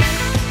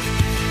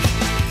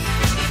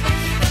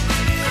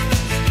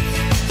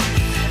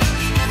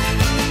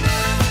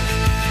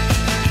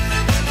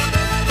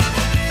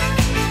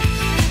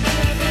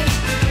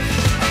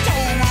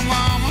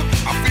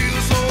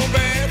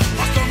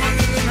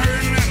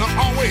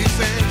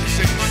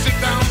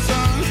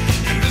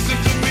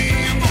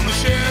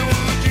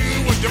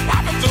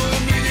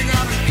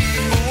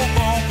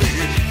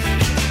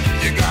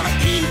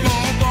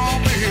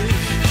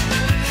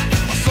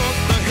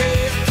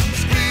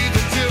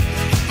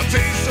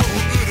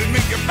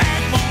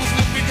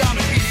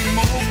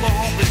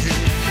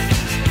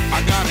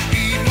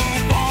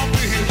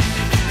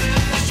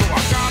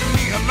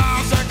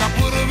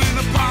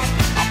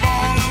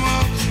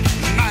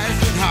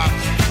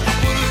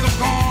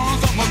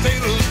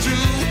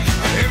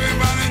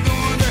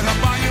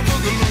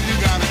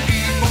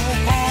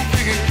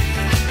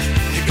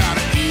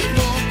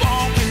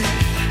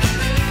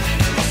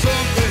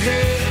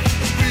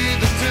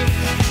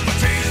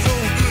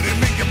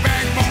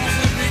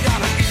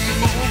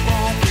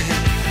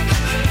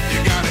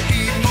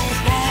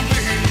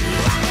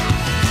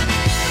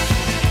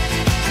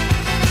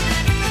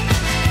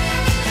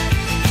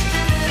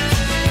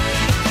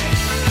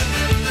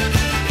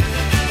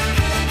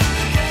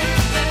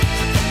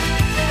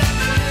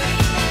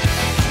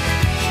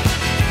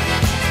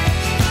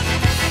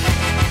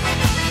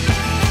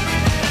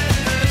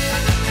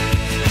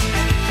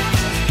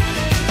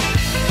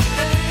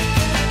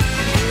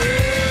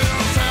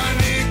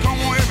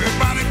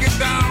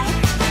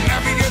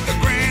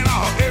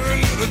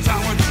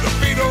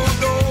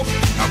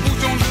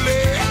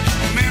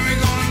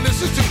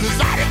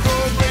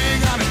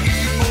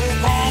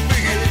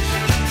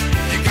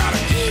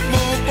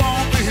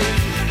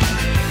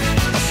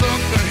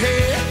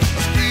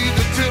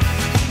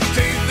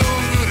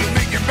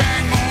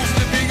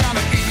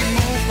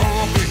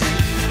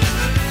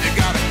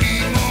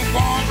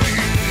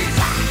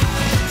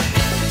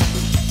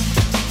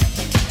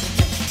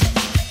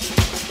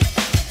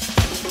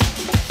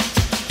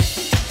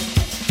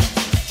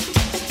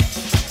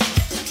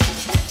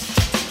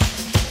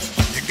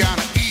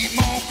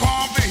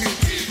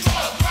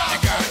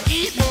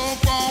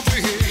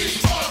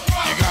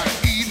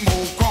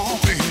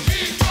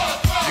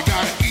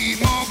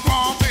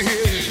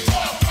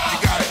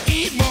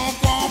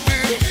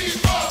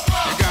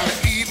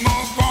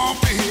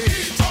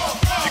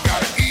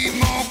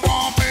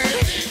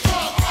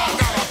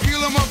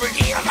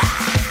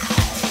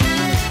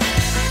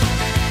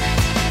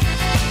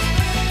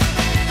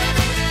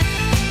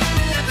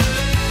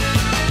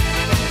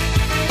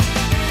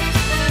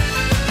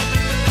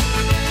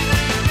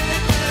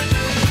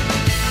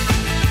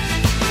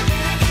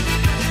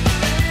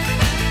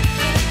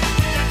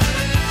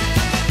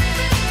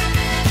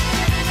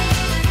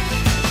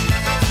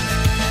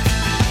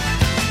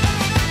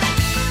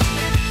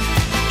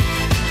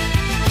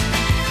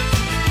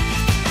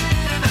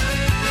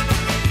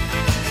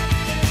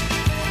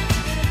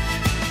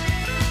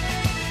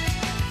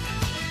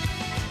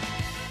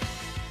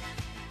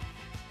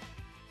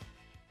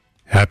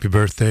 Happy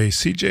birthday,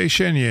 C.J.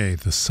 Chenier,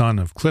 the son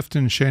of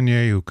Clifton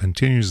Chenier, who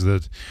continues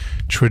the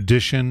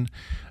tradition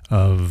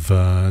of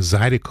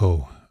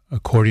Zydeco,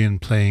 accordion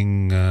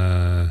playing,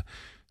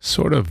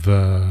 sort of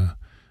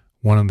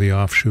one of the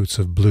offshoots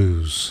of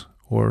blues,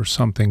 or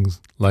something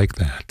like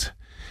that.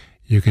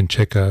 You can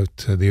check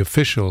out the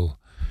official,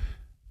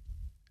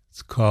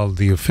 it's called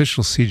the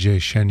official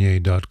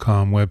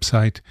CJChenier.com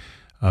website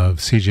of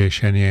C.J.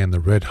 Chenier and the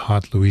Red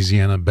Hot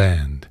Louisiana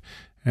Band.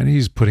 And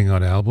he's putting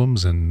out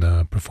albums and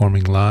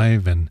performing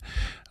live, and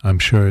I'm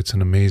sure it's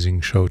an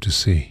amazing show to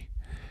see.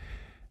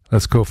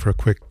 Let's go for a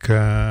quick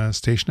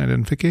station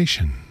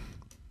identification.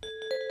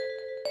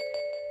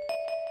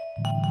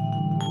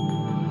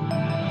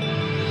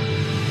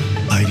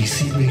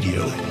 IDC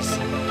Radio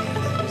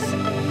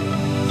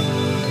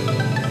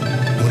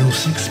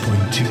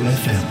 106.2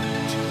 FM.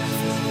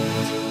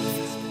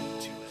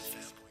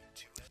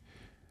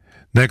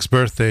 Next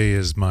birthday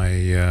is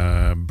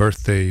my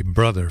birthday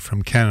brother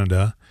from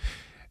Canada,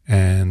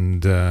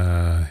 and,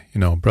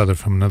 brother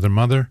from another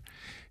mother.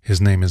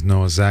 His name is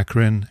Noah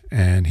Zacharin,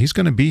 and he's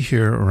going to be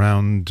here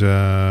around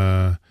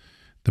the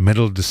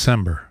middle of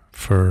December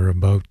for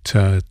about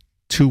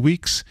 2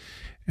 weeks,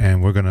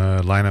 and we're going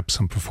to line up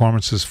some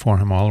performances for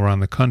him all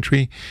around the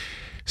country.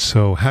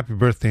 So happy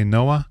birthday,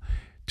 Noah.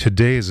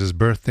 Today is his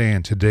birthday,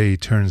 and today he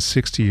turns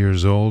 60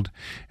 years old,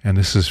 and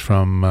this is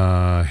from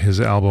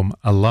his album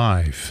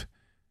Alive.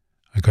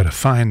 I gotta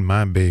find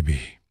my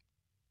baby.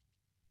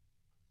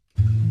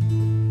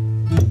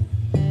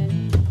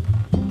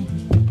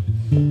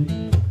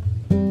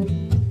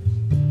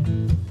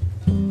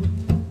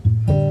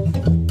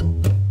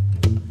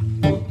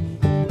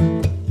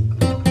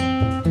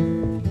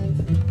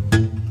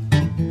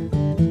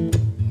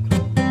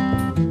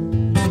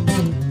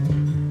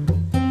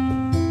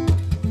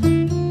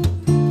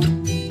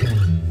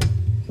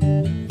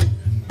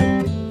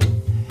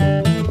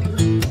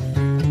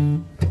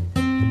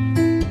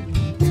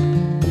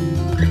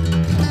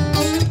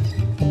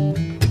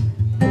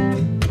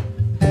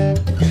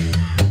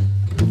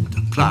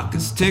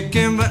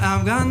 ticking, but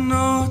I've got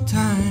no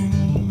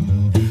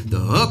time. The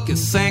hook is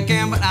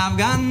sinking, but I've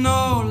got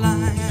no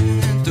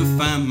line to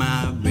find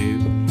my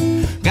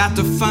baby. Got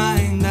to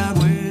find out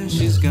where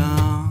she's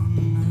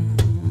gone.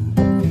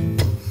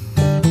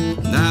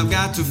 I've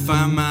got to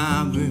find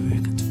my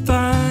baby. Got to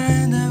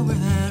find out where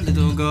that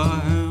little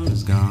girl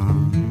is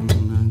gone.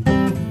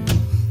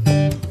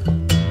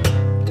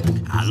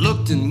 I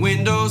looked in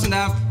windows and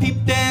I've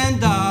peeped in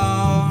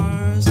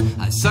doors.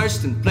 I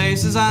searched in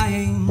places I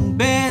ain't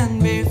been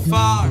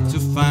before to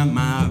find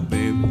my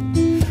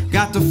baby.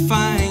 Got to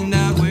find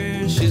out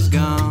where she's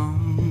gone.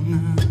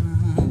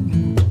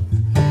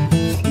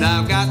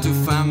 Now I've got to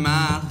find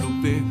my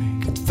little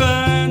baby. Got to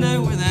find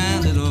out where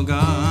that little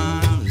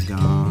girl is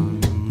gone.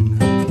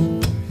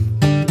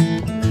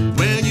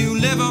 Well, you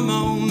live a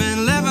moment,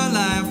 live a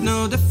life,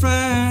 no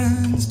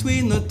difference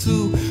between the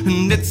two.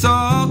 And it's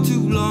all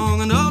too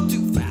long and all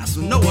too fast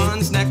when no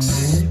one's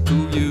next to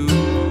you.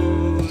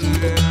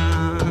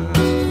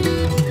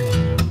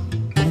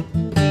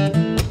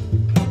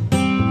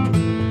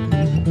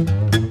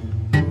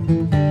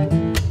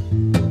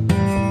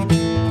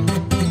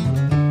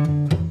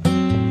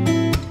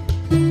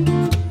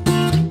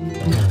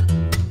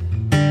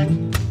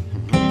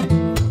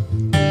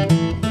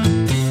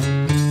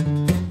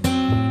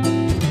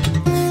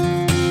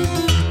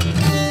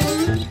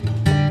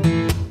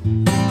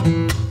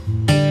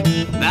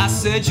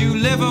 Said you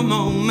live a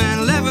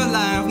moment, live a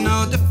life,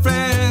 no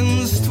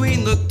difference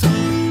between the two.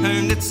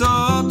 And it's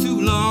all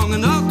too long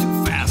and all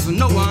too fast when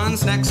no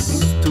one's next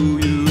to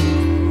you.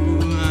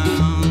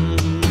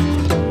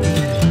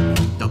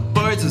 The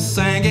birds are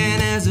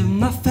singing as if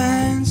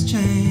nothing's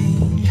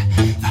changed.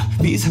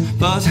 The bees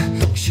buzz,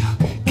 she'll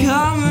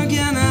come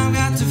again. I've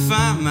got to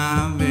find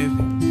my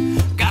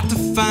baby. Got to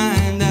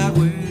find out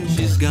where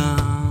she's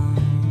gone.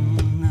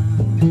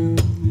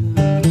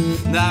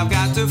 I've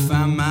got to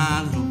find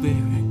my little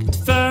baby.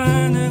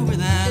 Find her where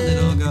that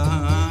little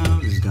girl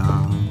is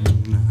gone.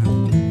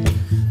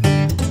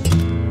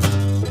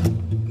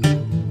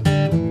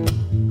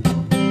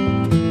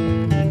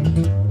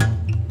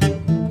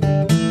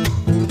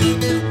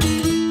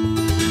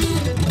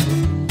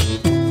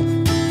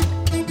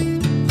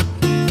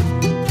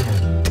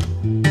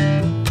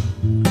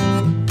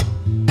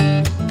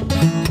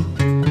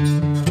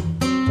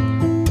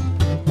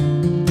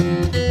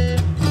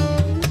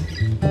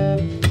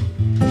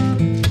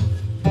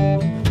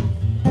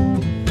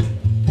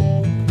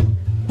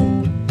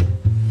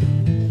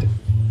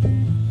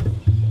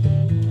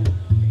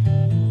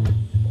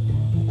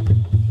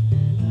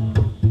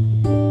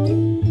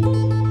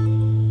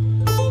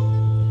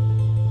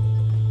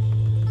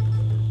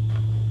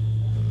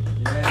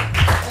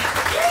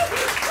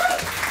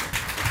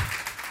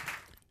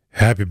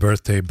 Happy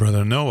birthday,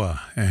 Brother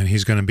Noah. And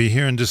he's going to be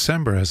here in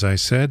December, as I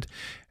said.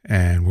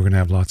 And we're going to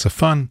have lots of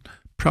fun.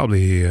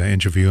 Probably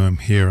interview him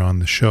here on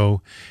the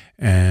show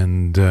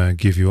and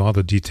give you all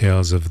the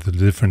details of the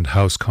different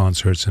house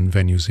concerts and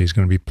venues he's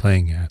going to be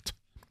playing at.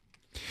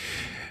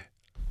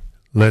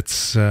 Let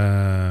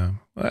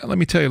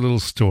me tell you a little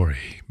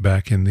story.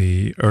 Back in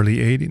the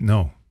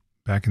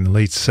back in the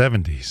late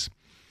 70s,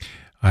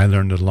 I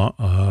learned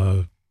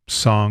a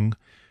song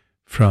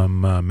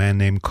from a man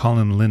named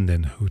Colin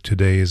Linden, who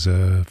today is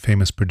a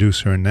famous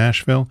producer in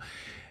Nashville.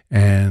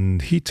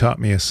 And he taught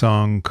me a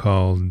song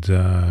called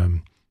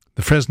The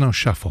Fresno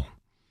Shuffle.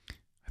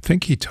 I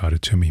think he taught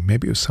it to me.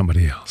 Maybe it was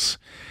somebody else.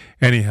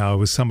 Anyhow, it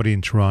was somebody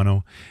in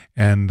Toronto.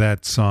 And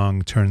that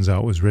song, turns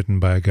out, was written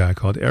by a guy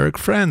called Eric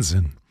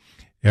Franzen.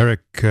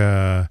 Eric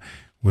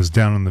was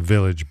down in the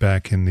Village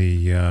back in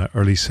the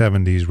early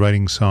 70s,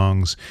 writing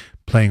songs,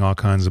 playing all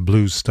kinds of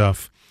blues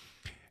stuff,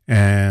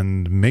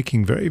 and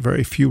making very,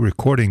 very few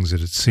recordings,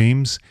 it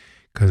seems,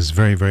 because it's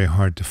very, very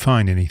hard to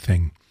find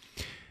anything.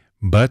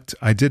 But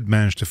I did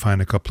manage to find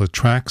a couple of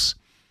tracks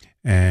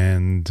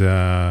and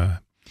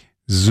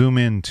zoom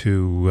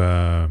into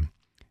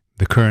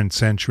the current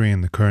century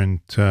and the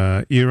current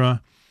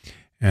era.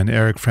 And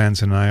Eric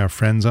Franzen and I are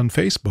friends on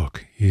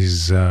Facebook.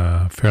 He's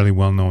a fairly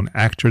well-known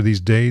actor these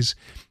days,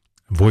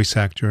 a voice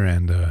actor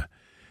and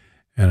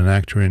an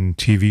actor in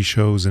TV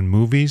shows and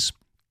movies,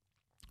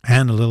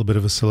 and a little bit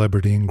of a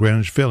celebrity in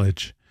Greenwich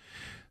Village.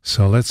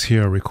 So let's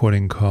hear a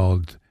recording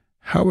called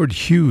Howard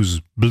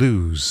Hughes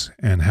Blues,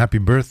 and happy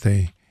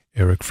birthday,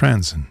 Eric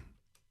Franzen.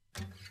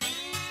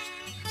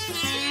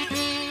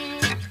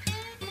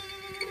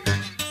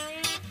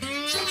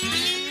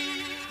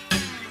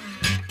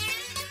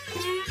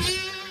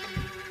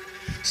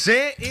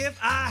 Say if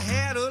I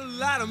had a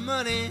lot of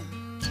money,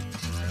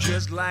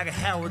 just like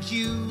Howard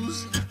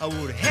Hughes, I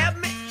would have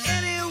me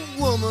any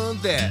woman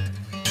that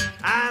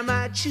I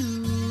might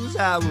choose.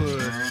 I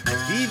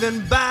would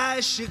even buy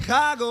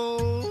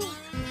Chicago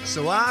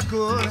so I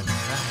could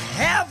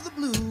have the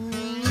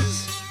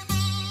blues.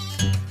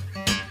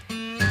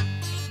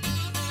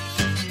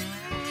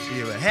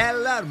 If I had a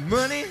lot of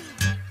money,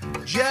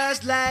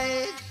 just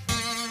like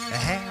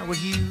Howard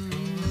Hughes.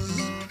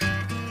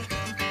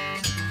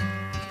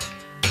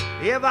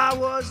 If I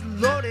was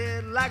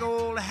loaded like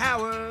old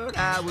Howard,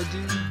 I would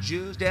do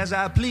just as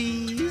I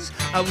please.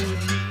 I would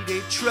need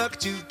a truck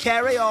to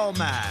carry all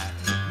my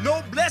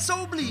noblesse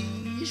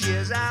oblige.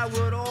 Yes, I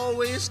would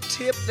always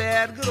tip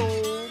that good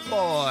old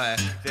boy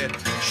that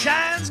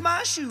shines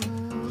my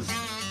shoes.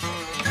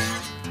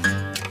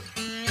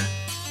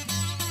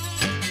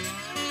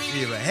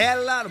 If I had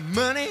a lot of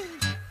money,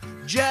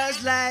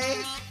 just like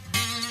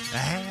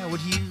Howard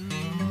Hughes,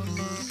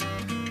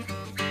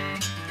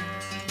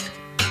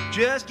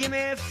 just give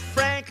me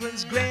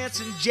Franklin's, Grants,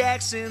 and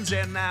Jacksons,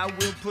 and I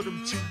will put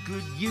them to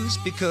good use,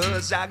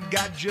 because I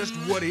got just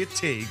what it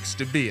takes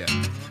to be a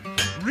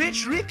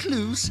rich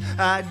recluse.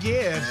 I'd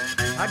get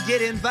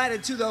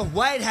invited to the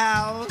White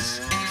House,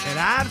 and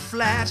I'd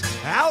flat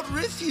out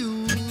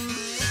refuse.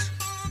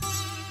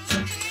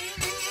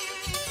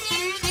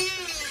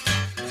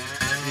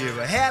 If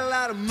I had a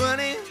lot of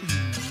money,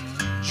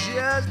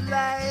 just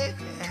like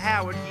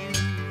Howard Hughes.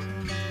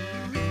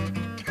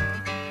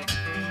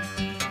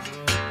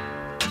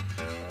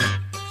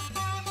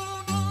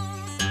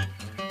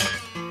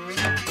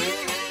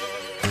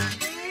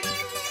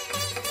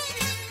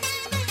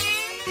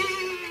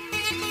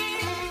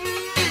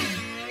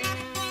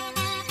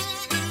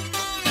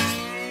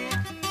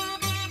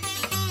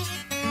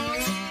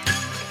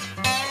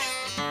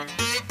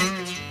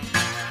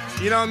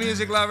 You know,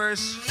 music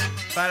lovers,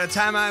 by the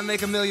time I make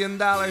 $1 million,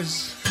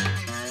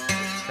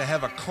 they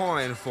have a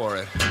coin for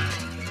it.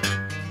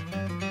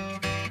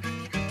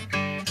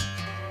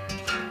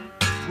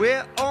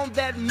 Well, on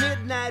that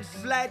midnight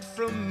flight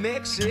from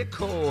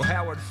Mexico,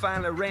 Howard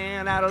finally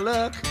ran out of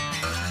luck.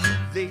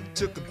 They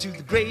took him to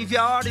the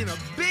graveyard in a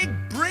big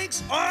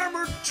Brinks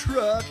armored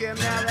truck, and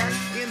now that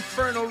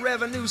infernal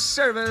revenue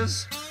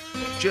service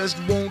just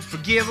won't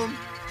forgive him,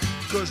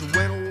 because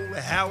when old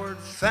Howard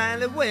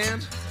finally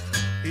went,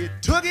 he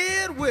took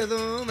it with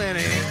him, and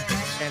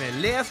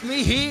he left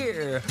me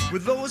here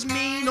with those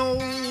mean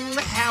old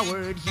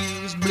Howard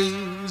Hughes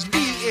blues,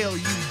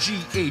 Blughs.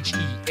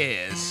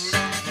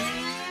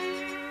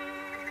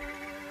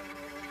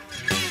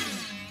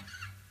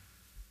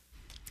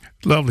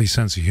 Lovely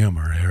sense of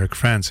humor, Eric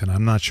Franson.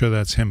 I'm not sure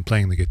that's him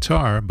playing the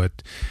guitar,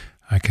 but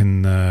I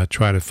can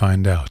try to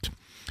find out.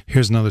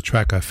 Here's another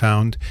track I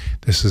found.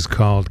 This is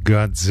called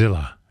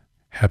Godzilla.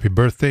 Happy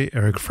birthday,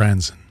 Eric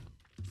Franson.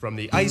 From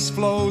the ice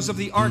floes of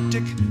the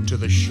Arctic to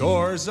the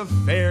shores of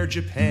fair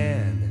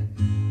Japan,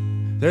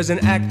 there's an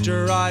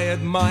actor I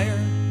admire,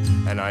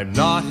 and I'm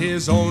not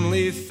his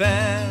only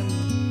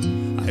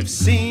fan. I've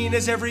seen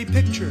his every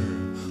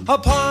picture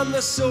upon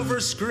the silver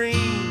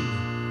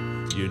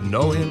screen. You'd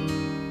know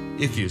him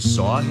if you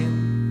saw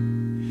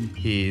him.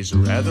 He's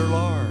rather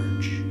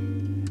large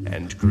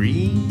and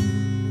green.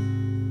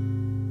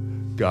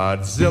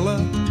 Godzilla,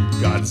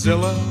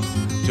 Godzilla,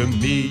 to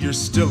me you're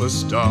still a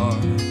star.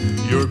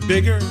 You're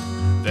bigger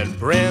than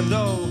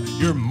Brando,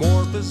 you're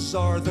more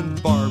bizarre than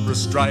Barbra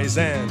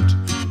Streisand.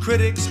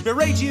 Critics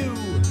berate you,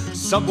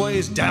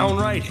 subways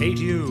downright hate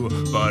you,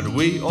 but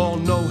we all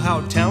know how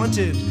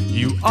talented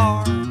you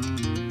are.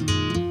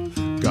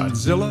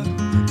 Godzilla,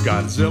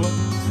 Godzilla,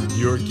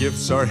 your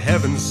gifts are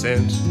heaven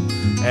sent,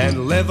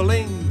 and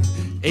leveling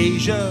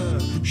Asia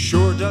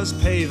sure does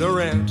pay the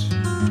rent.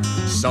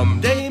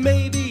 Someday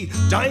maybe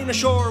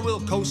Dinosaur will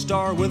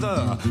co-star with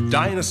a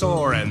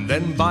dinosaur, and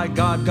then by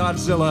God,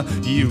 Godzilla,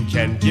 you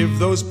can give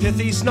those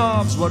pithy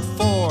snobs what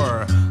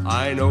for.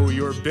 I know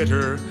you're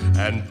bitter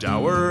and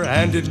dour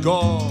and it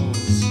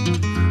galls.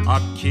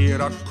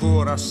 Akira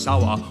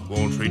Kurosawa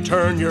won't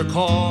return your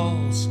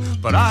calls,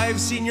 but I've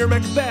seen your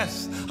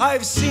Macbeth,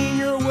 I've seen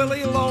your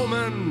Willy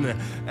Loman,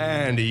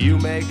 and you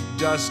make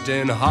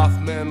Dustin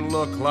Hoffman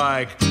look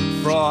like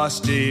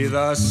Frosty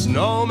the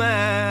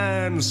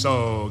Snowman.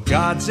 So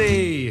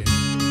Godsey,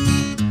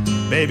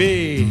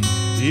 baby,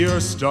 your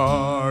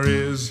star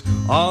is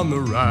on the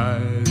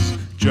rise,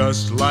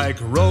 just like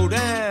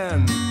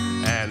Rodan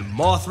and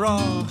Mothra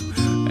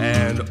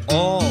and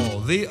all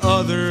the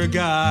other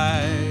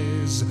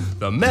guys.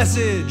 The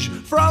message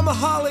from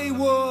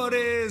Hollywood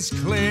is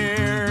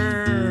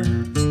clear.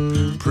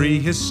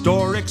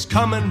 Prehistoric's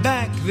coming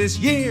back this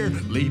year,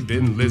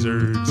 leaping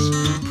lizards.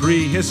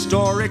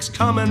 Prehistoric's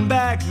coming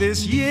back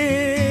this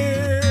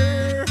year.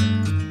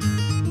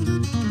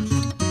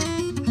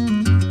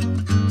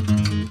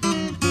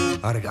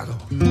 Arigato.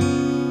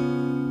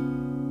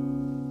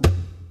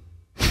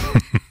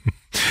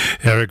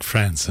 Eric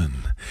Franson.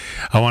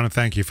 I want to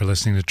thank you for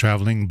listening to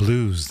Traveling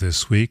Blues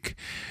this week.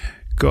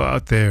 Go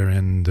out there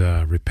and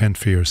repent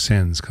for your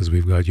sins, because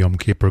we've got Yom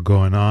Kippur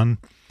going on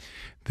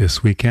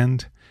this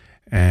weekend.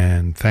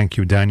 And thank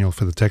you, Daniel,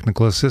 for the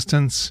technical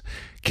assistance.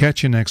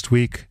 Catch you next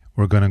week.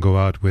 We're going to go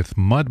out with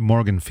Mud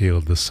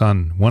Morganfield, the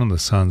son, one of the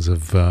sons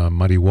of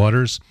Muddy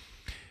Waters.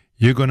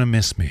 You're going to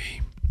miss me.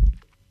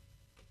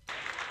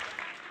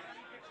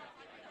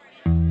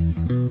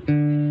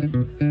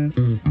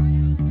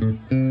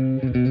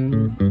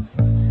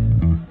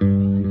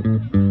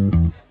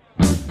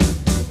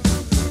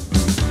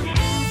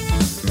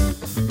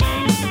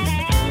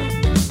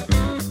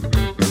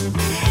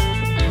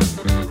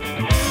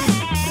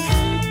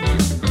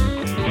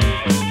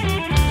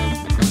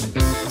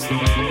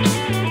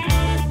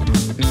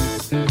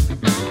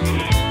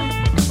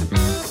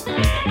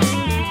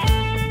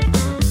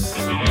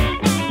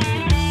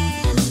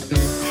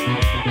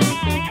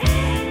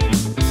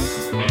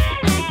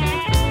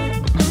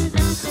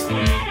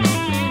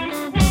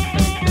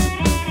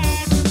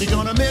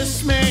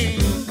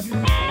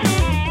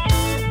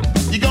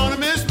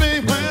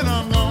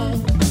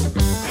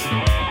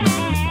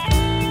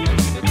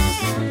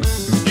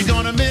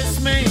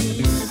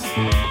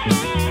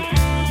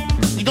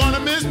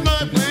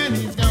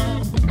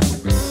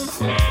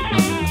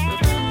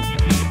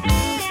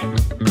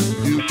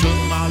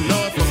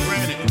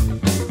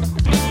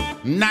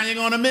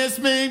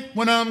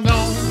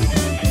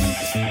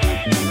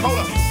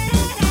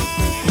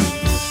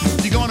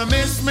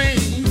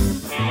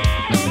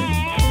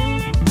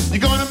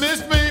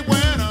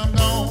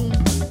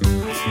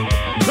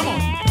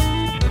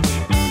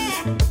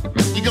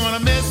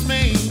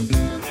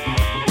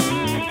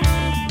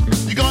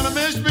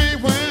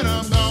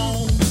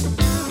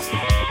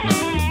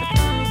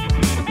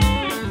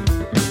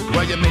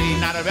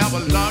 not have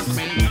ever loved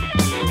me,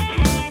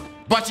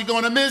 but you're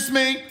gonna miss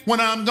me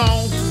when I'm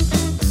gone.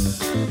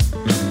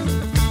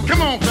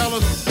 Come on,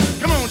 fellas.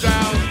 Come on,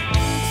 Giles.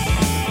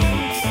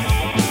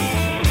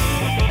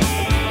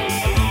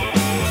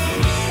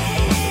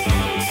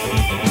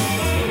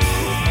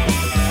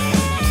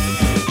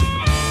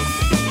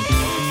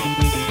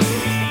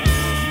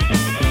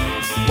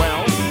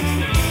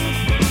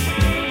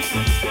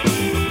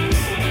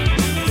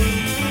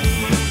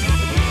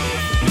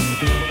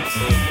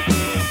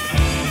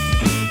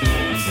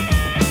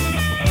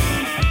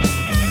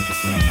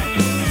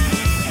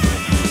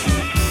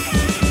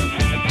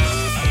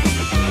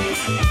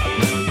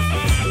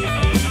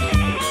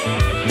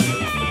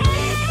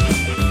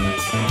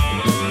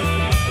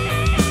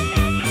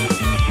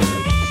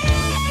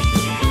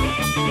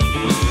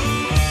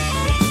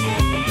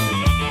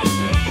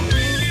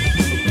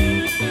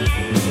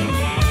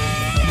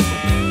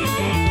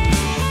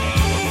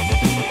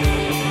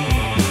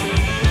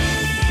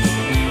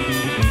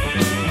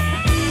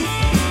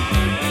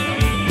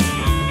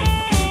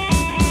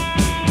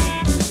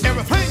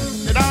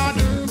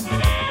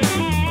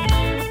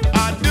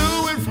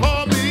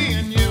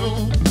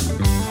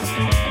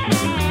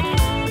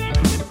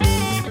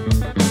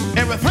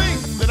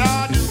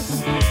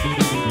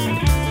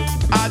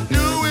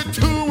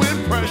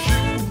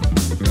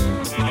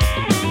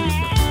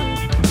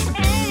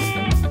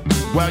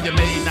 Well, you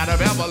may not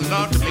have ever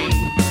loved me,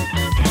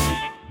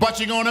 but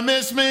you're gonna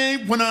miss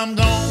me when I'm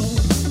gone.